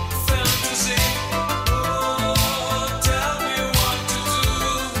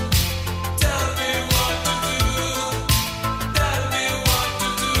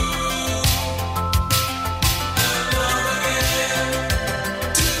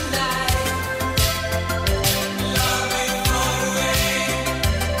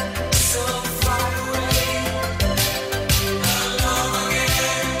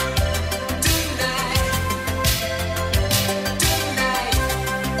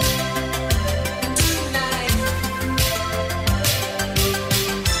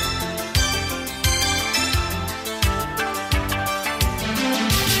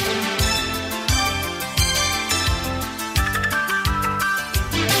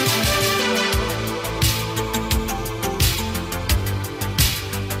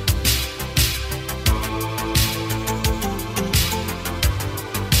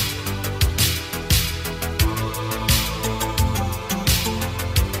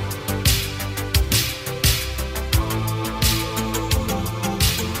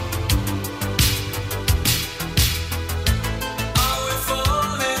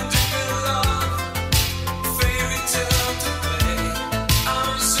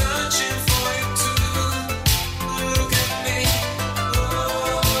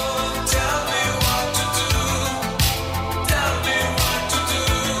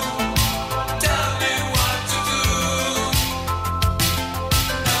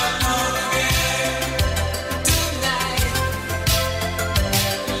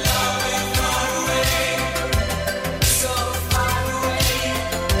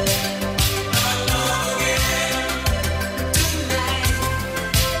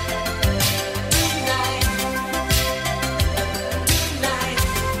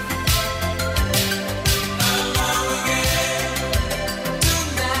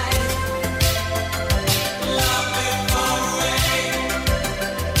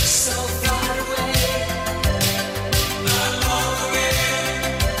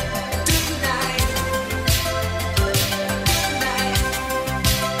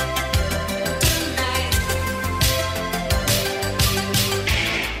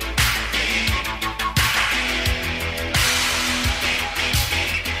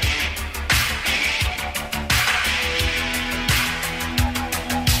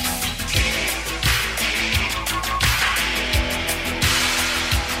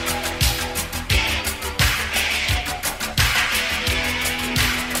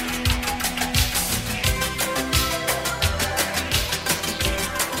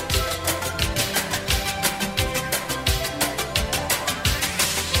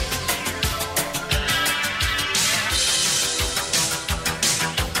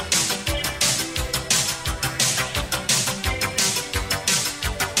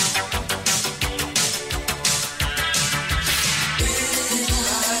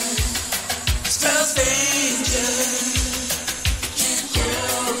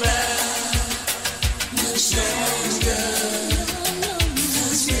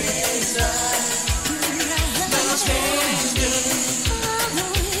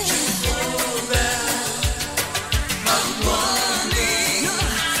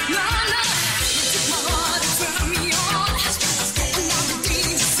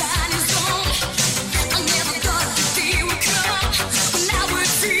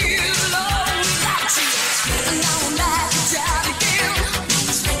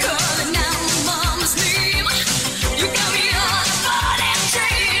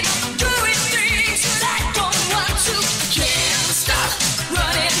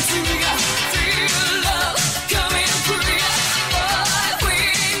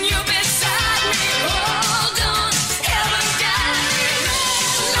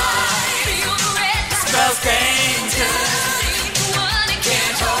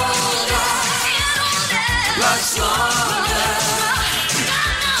much longer.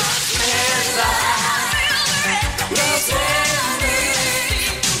 As I pretend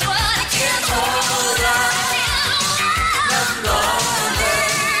I can't hold on much longer.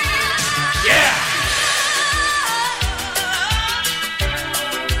 Yeah!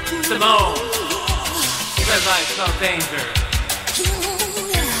 Simone says I smell danger.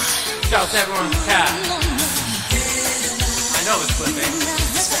 Shouts everyone's cat. I know it's slipping.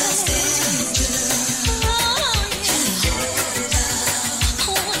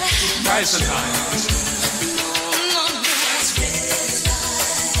 Try sometimes.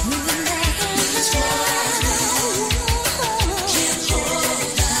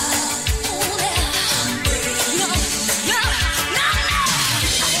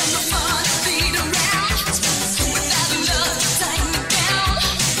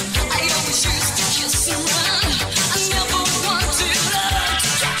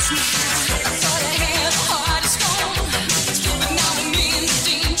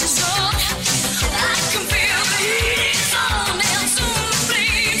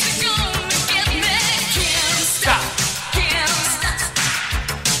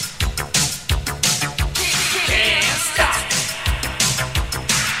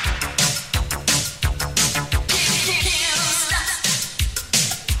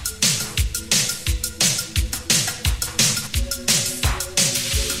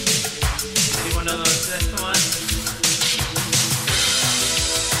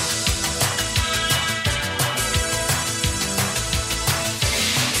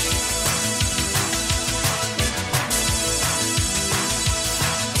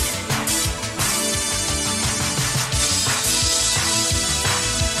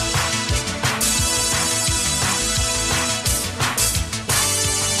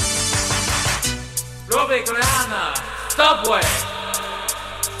 Subway.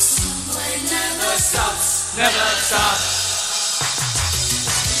 Subway never stops, never stops.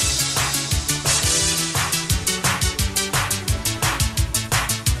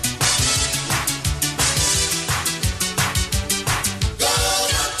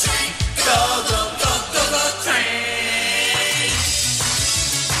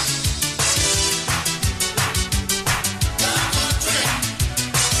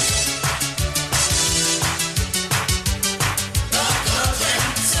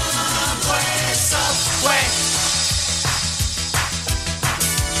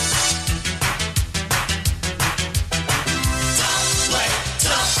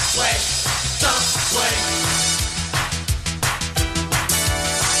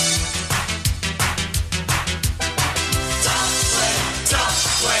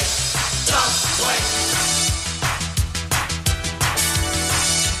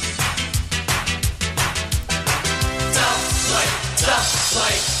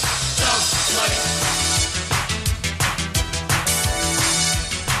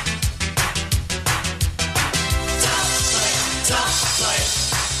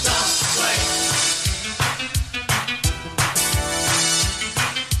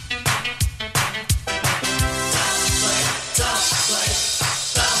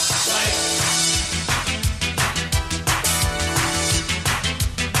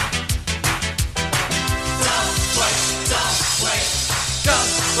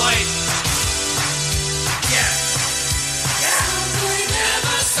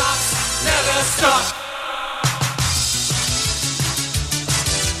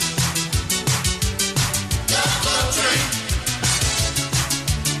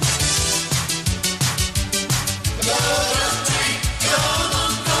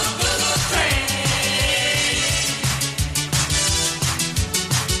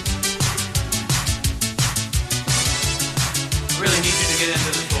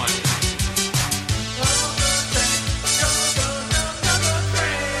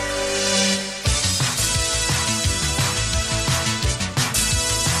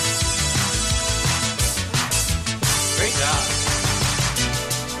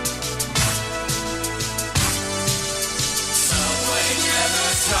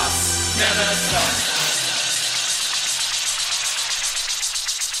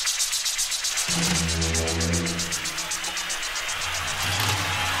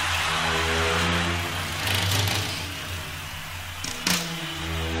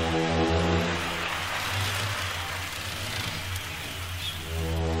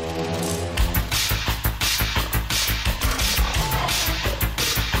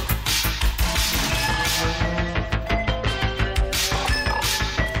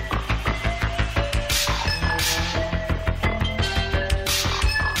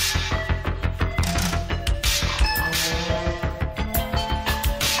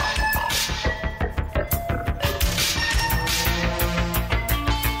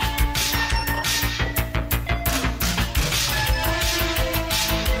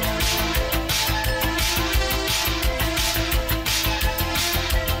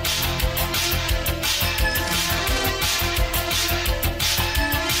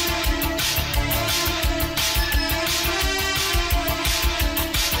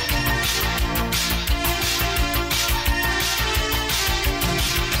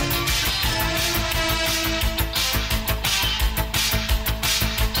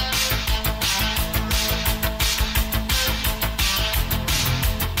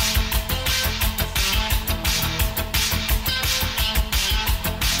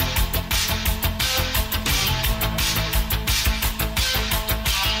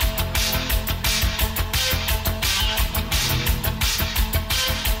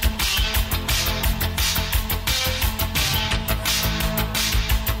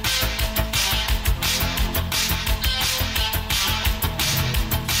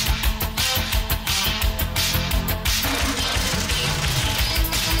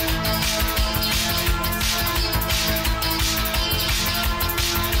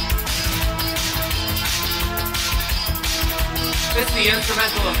 the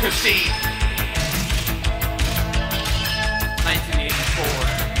instrumental of Christine. 1984.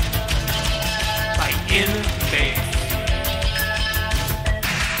 By In Bass.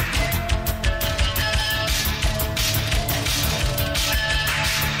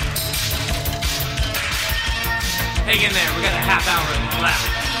 Hang in there, we got a half hour left.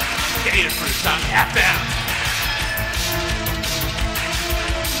 datafruits.fm.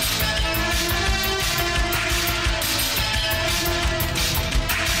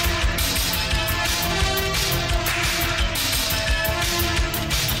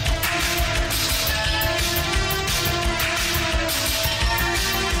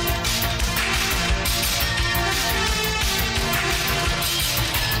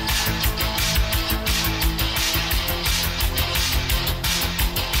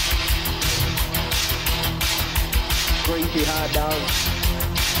 Greasy hot dogs.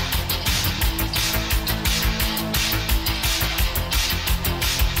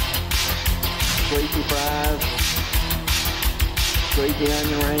 Greasy fries. Greasy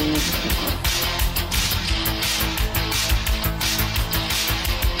onion rings.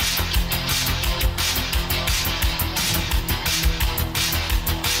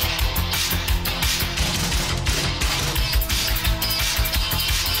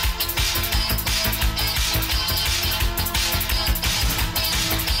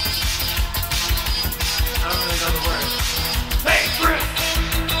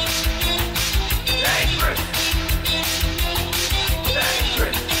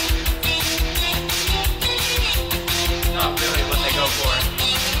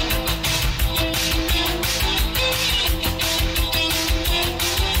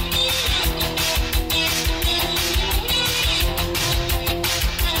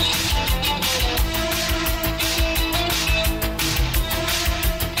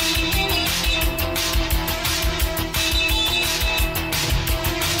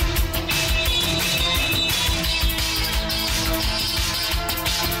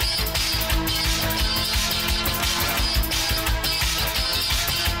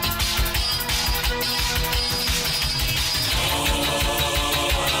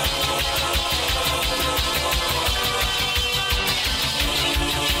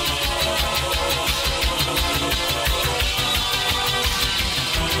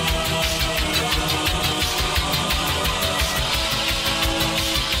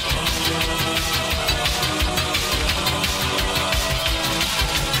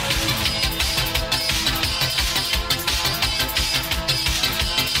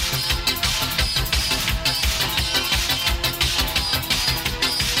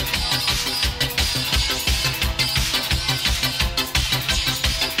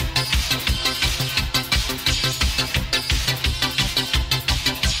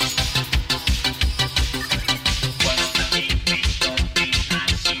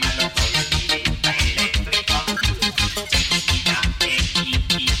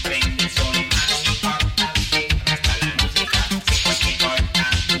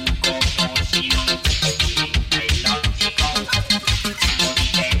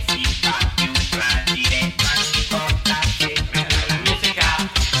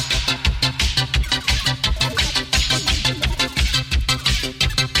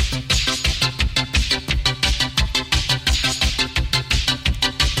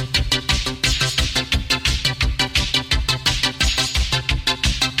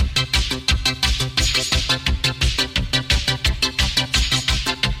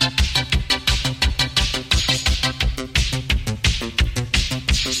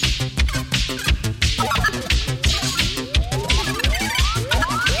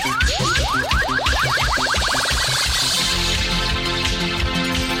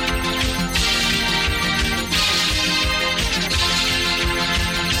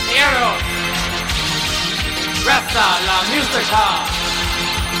 Resta la musica.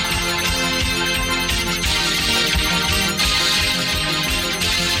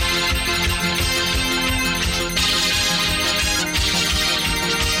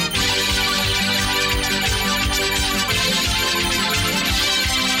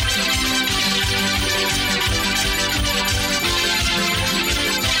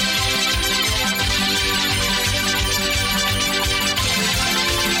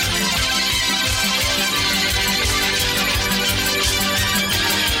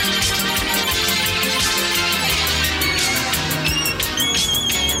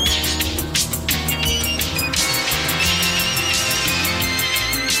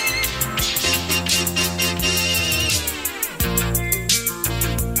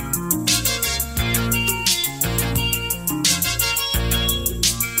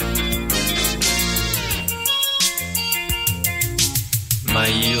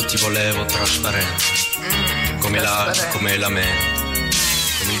 ti volevo trasparente, come l'aria, come la mente,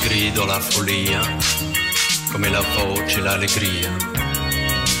 come il grido, la follia, come la voce, l'allegria.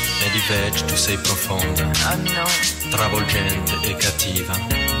 Ed invece tu sei profonda, travolgente e cattiva,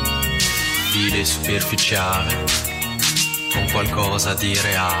 vile e superficiale, con qualcosa di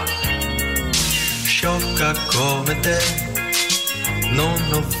reale. Sciocca come te, non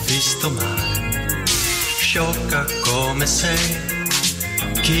ho visto mai. Sciocca come sei,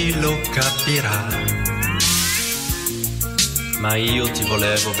 chi lo capirà? Ma io ti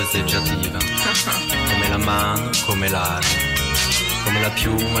volevo vezzeggiativa, come la mano, come l'aria, come la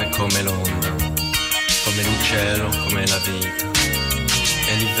piuma e come l'onda, come l'uccello, come la vita.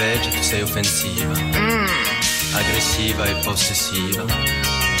 E invece tu sei offensiva, aggressiva e possessiva,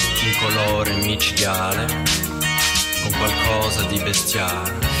 incolore micidiale, con qualcosa di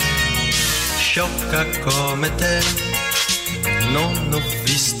bestiale. Sciocca come te, non ho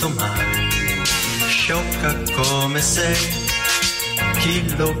visto mai. Sciocca come sei,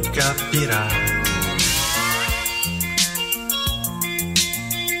 chi lo capirà?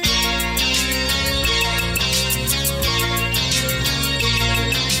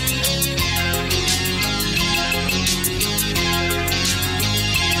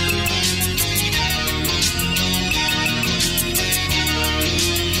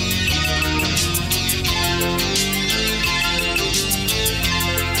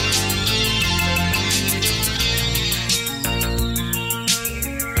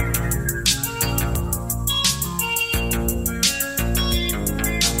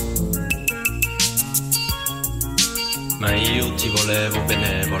 Ma io ti volevo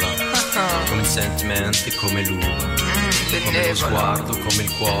benevola, come i sentimenti, come l'uva, come lo sguardo, come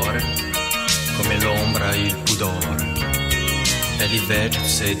il cuore, come l'ombra, il pudore. Ed invece tu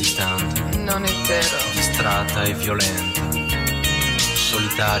sei distante, non è vero, distratta e violenta,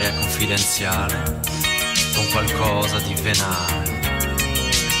 solitaria, confidenziale, con qualcosa di venale.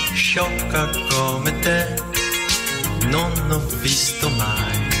 Sciocca come te, non ho visto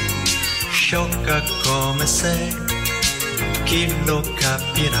mai. Sciocca come sei, chi lo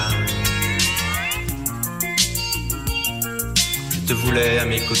capirà? Je te voulais à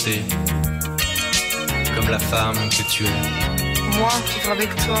mes côtés, comme la femme que tu es. Moi, vivre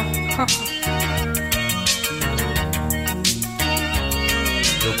avec toi.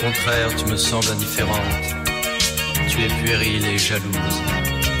 Et au contraire, tu me sembles indifférente. Tu es puérile et jalouse.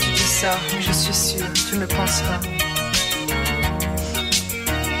 Tu dis ça, mais je suis sûre, tu ne le penses pas.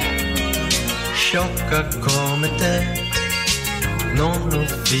 Sciocca come te, non l'ho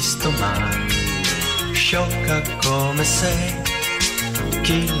visto mai. Sciocca come sei,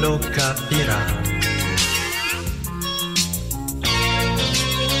 chi lo capirà?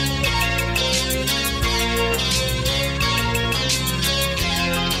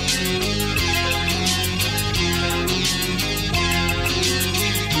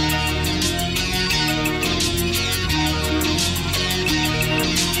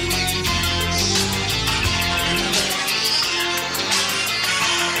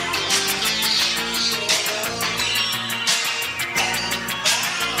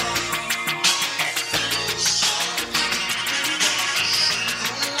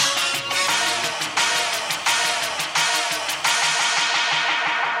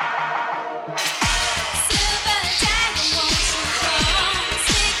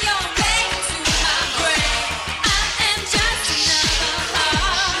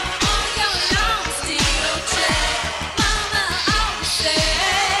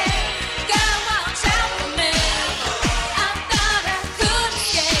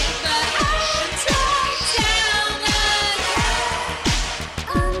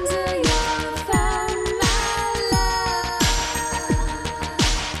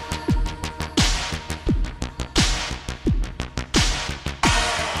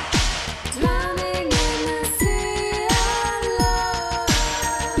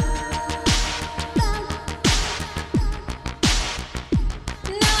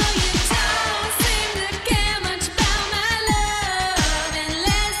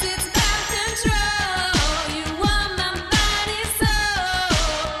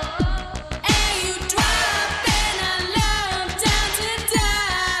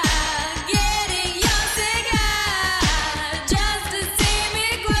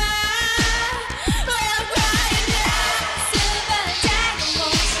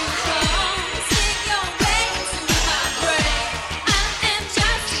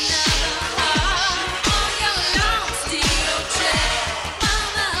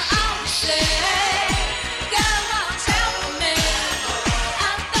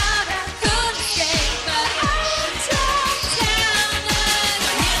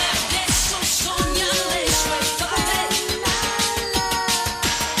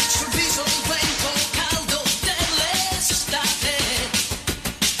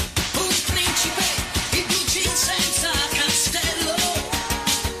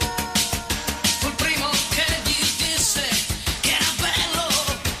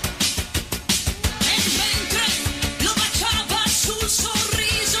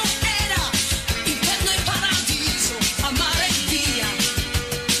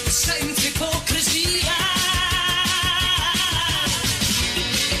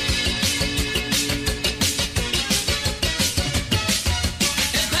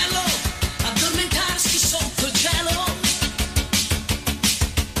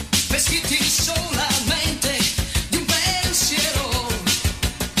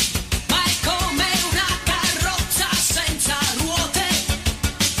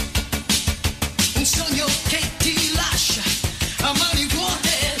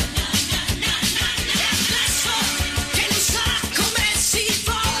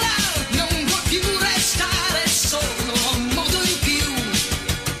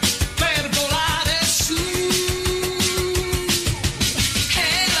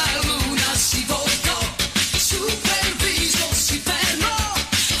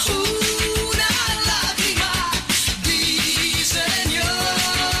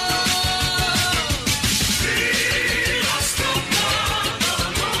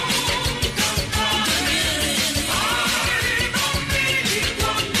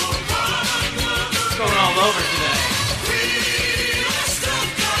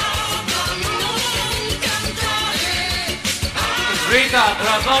 Rita,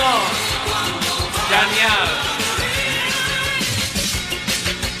 bravo! Danielle.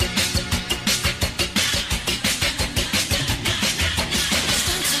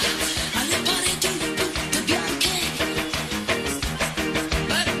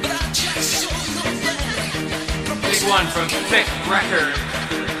 Big one from Thick Record.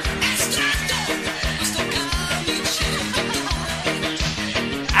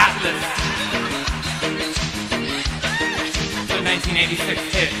 Atlas. The 1986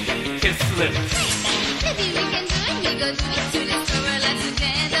 hit, Kiss Slip. Maybe we can do it, we go do it to the store all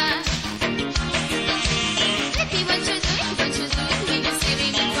together. Maybe what you do it, we will stay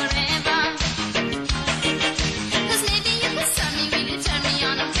with it forever. 'Cause maybe you could suddenly really turn me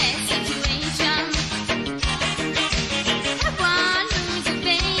on a bad situation. I wanna lose you,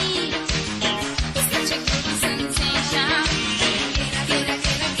 babe. It's such a good sensation.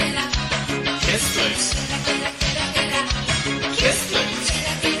 Kiss Slip. Kiss Slip.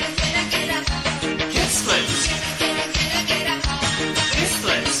 Kiss Slip. Kiss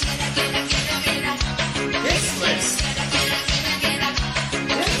Slip.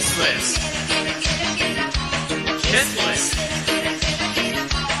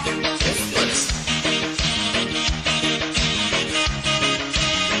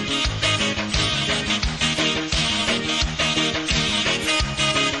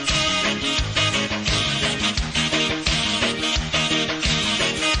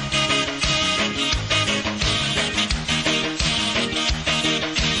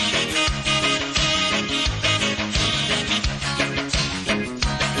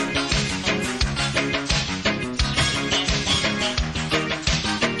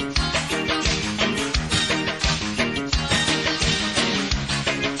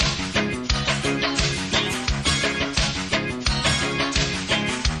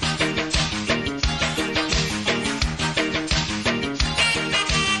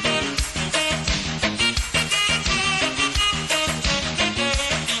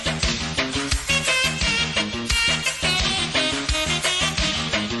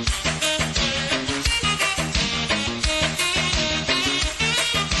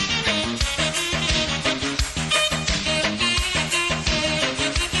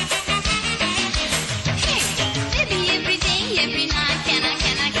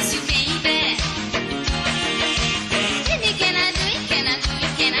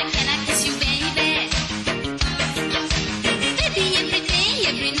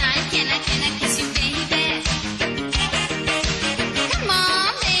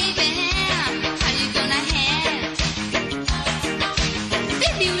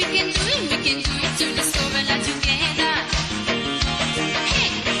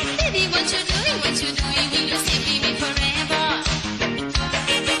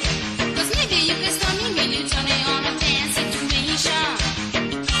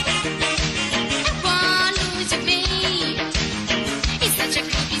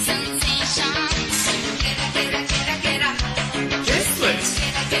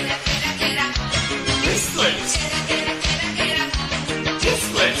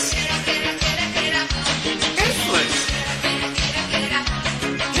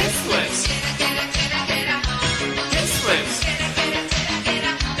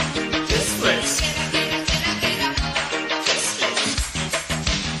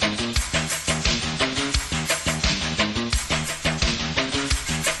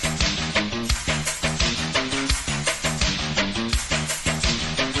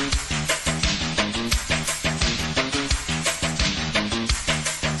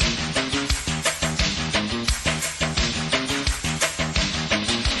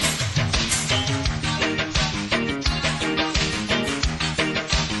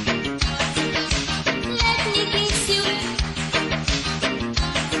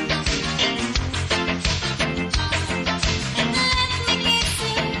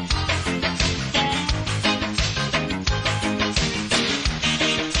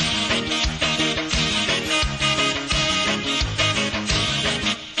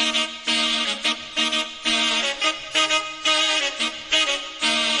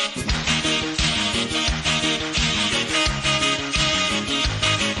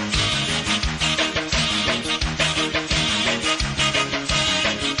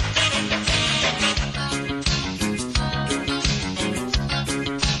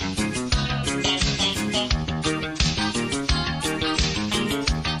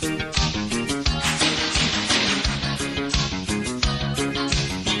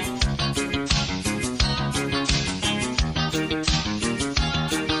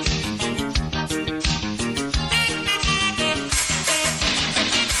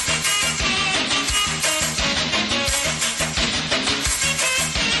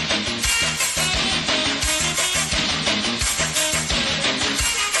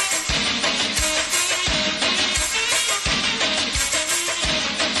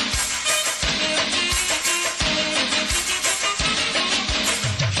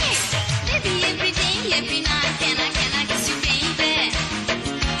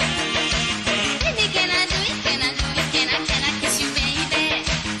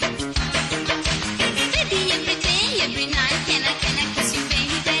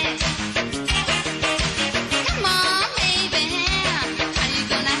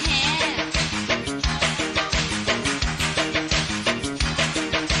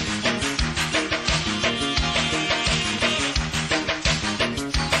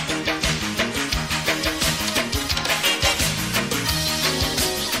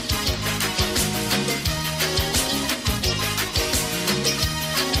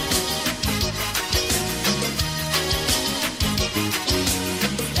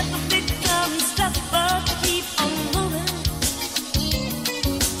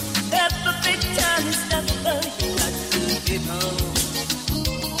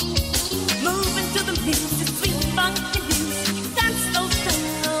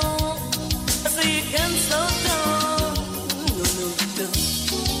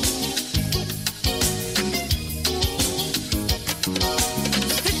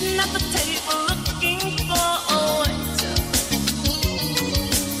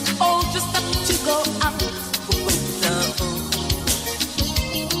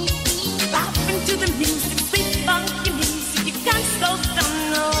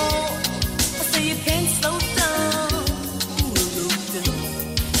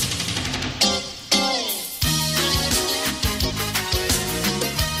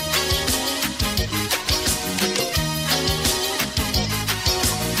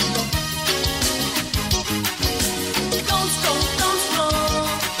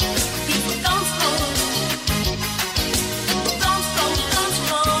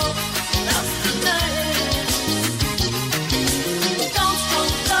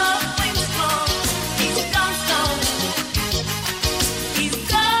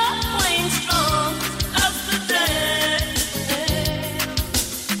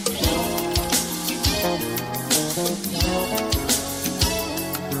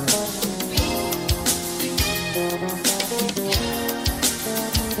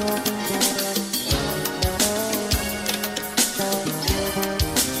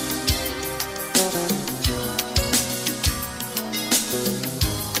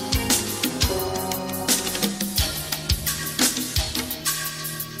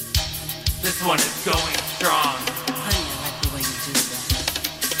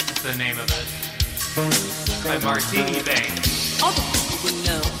 the name of it. By Martini Bank. All the people will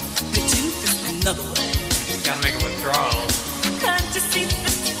know that you is another way. Gotta make a withdrawal. Can't you see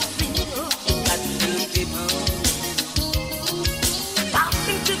that you're real? You got good people.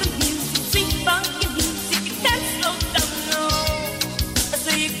 Popping to the music, sweet funky music. You can't slow down, no. I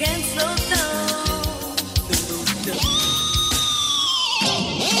say you can't slow down. No, no, no.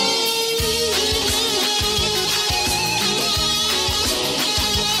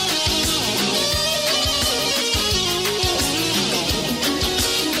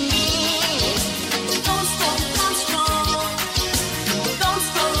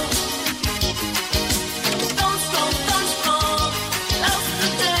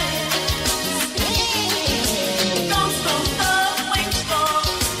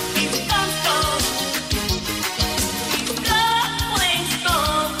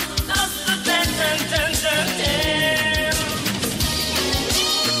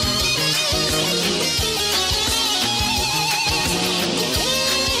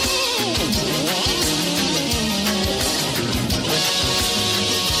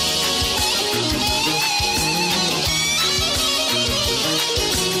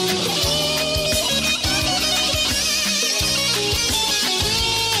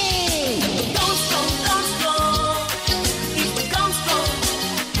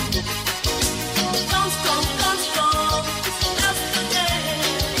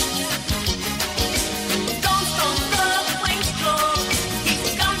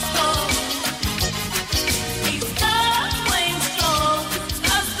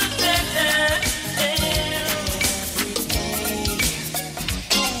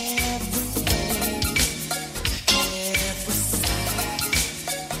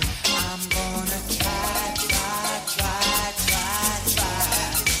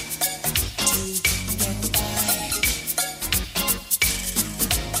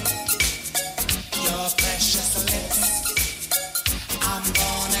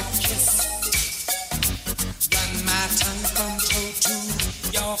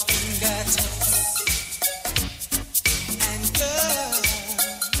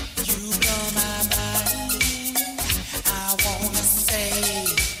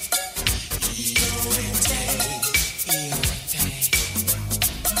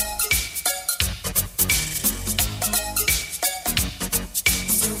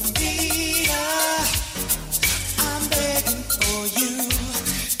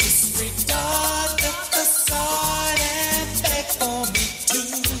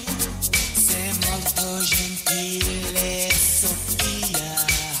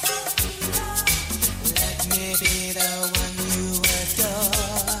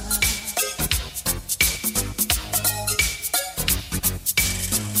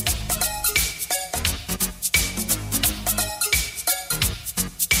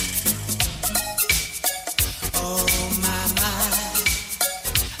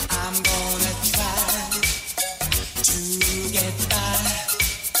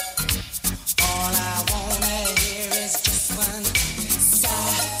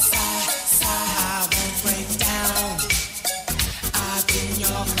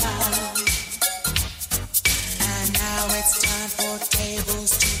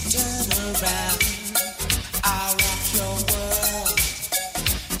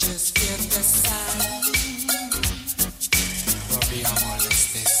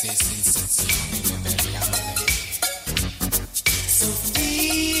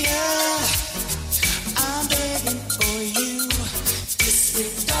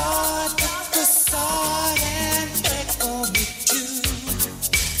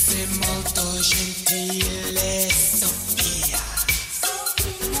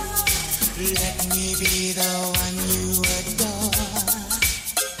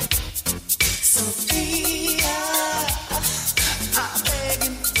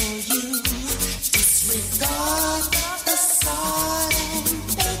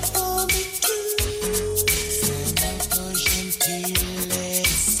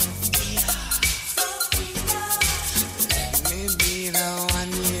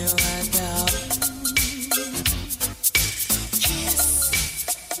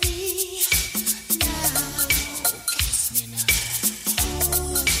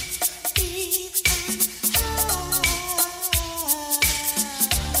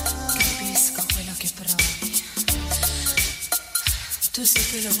 Tu sei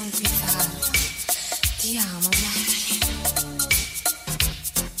quello con cui parlo. Ti amo, Mary.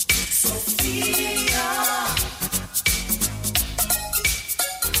 Sofia.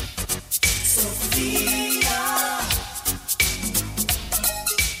 Sofia.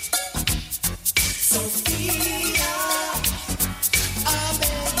 Sofia. I'm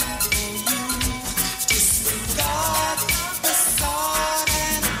begging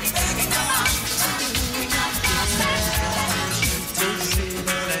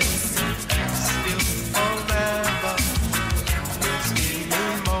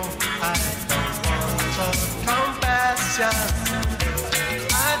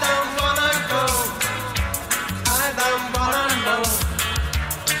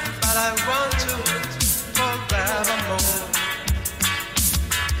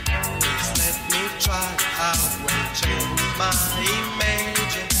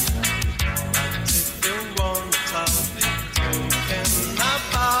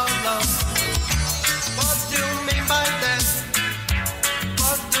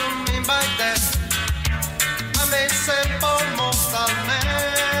mean by that? I'm a simple mortal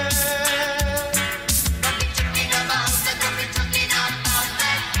man. Don't be talking about that. Don't be talking about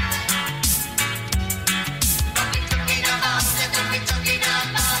that. Don't be talking about that. Don't be talking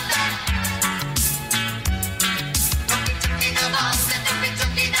about that. Don't be talking about that. Don't be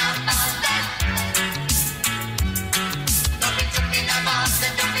talking about that. Don't be talking about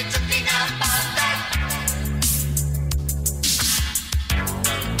that. Don't be talking about that.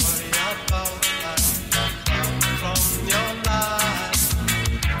 Don't worry about that. From your life,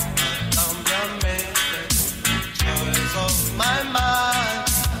 I'm your maiden, joys of my mind.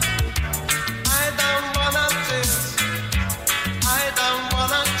 I don't wanna tears, I don't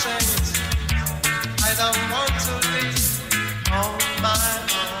wanna change, I don't want to live on my own.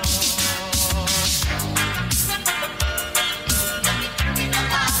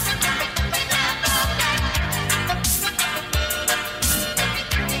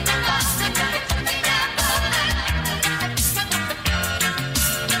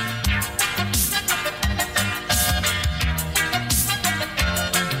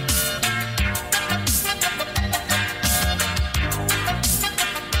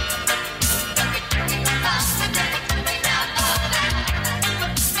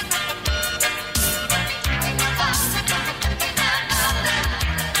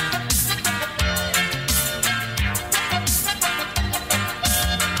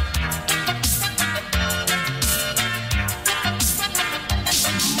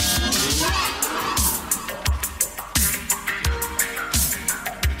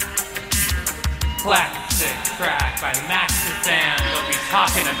 Plastic track by Max Sand. We'll be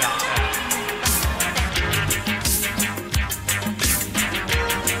talking about that.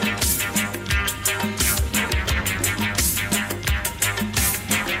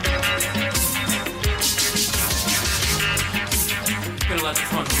 Gonna let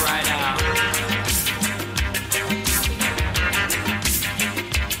this one ride out. Sunshine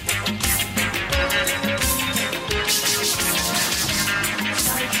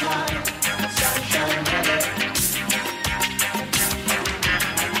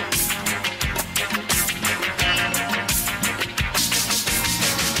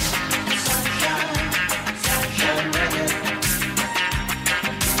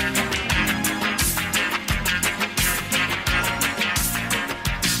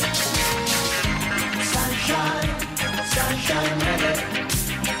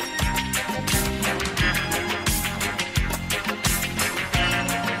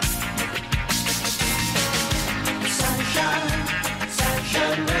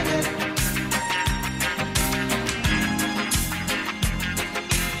reggae.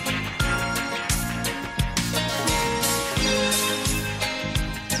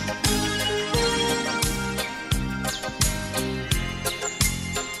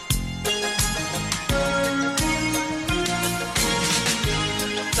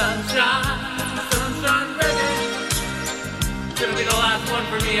 Gonna be the last one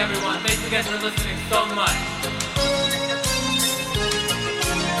for me, everyone. Thank you guys for listening so much.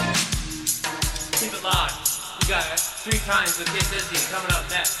 Keep it loud. We got 3 times with Get Busy coming up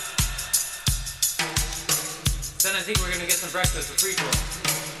next. Then I think we're gonna get some breakfast with free roll. 2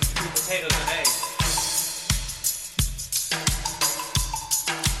 potatoes and eggs.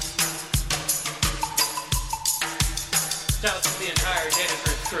 Shout out to the entire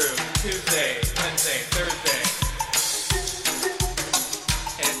datafruits crew. Tuesday, Wednesday, Thursday.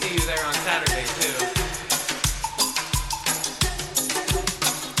 And I see you there on Saturday too.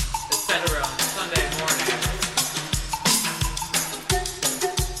 Etc. on Sunday morning.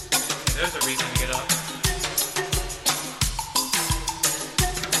 Hey, there's a reason to get up.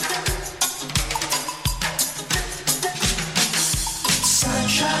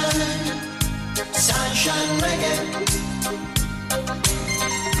 Sunshine reggae.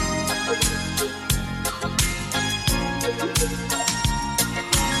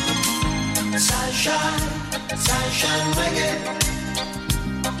 Sunshine reggae.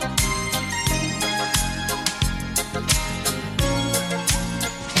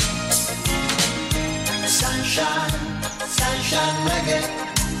 Sunshine reggae.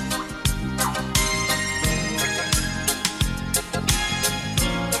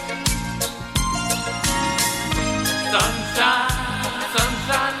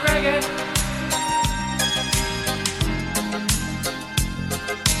 Sunshine reggae.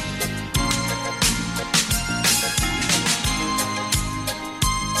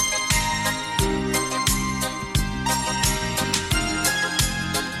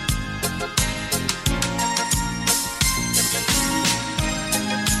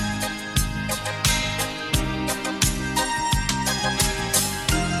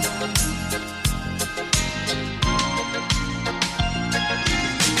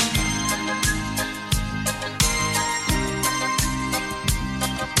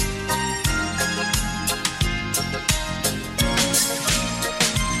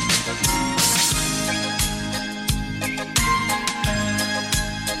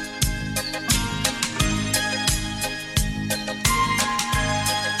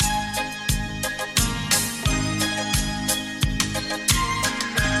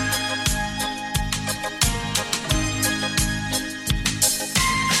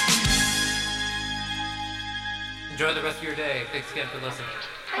 of your day. Thanks again for listening.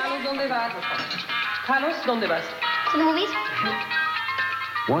 Carlos, ¿dónde vas? Carlos, ¿dónde vas? To the movies?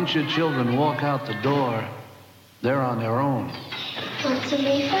 Once your children walk out the door, they're on their own. Want some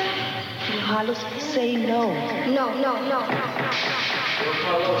wafer? Carlos, say no. No.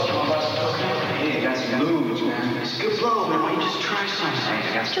 Hey, you got some moves, man. It's a good blow, man. Why don't you just try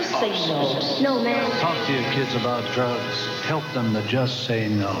something? Just say no. No, man. Talk to your kids about drugs. Help them to just say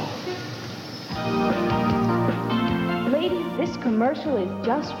no. Ladies, this commercial is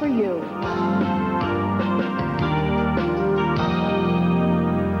just for you.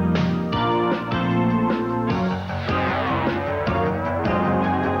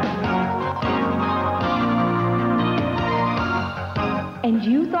 And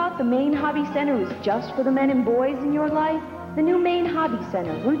you thought the Maine Hobby Center was just for the men and boys in your life? The new Maine Hobby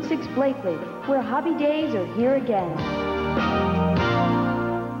Center, Route 6 Blakely, where hobby days are here again.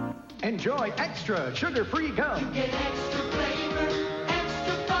 Enjoy extra sugar-free gum. You get extra flavor,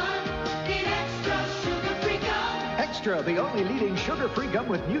 extra fun, in extra sugar-free gum. Extra, the only leading sugar-free gum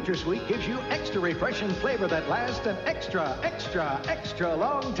with NutraSweet, gives you extra refreshing flavor that lasts an extra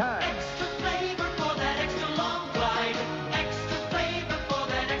long time. Extra flavor for that extra long ride. Extra flavor for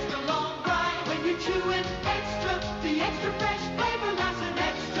that extra long ride. When you chew it extra, the extra fresh flavor lasts an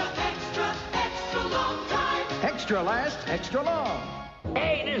extra long time. Extra lasts extra long.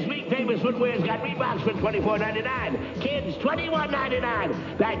 Hey, this week Famous Footwear's got Reeboks for $24.99. Kids,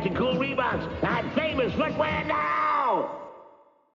 $21.99. Back to cool Reeboks at Famous Footwear now!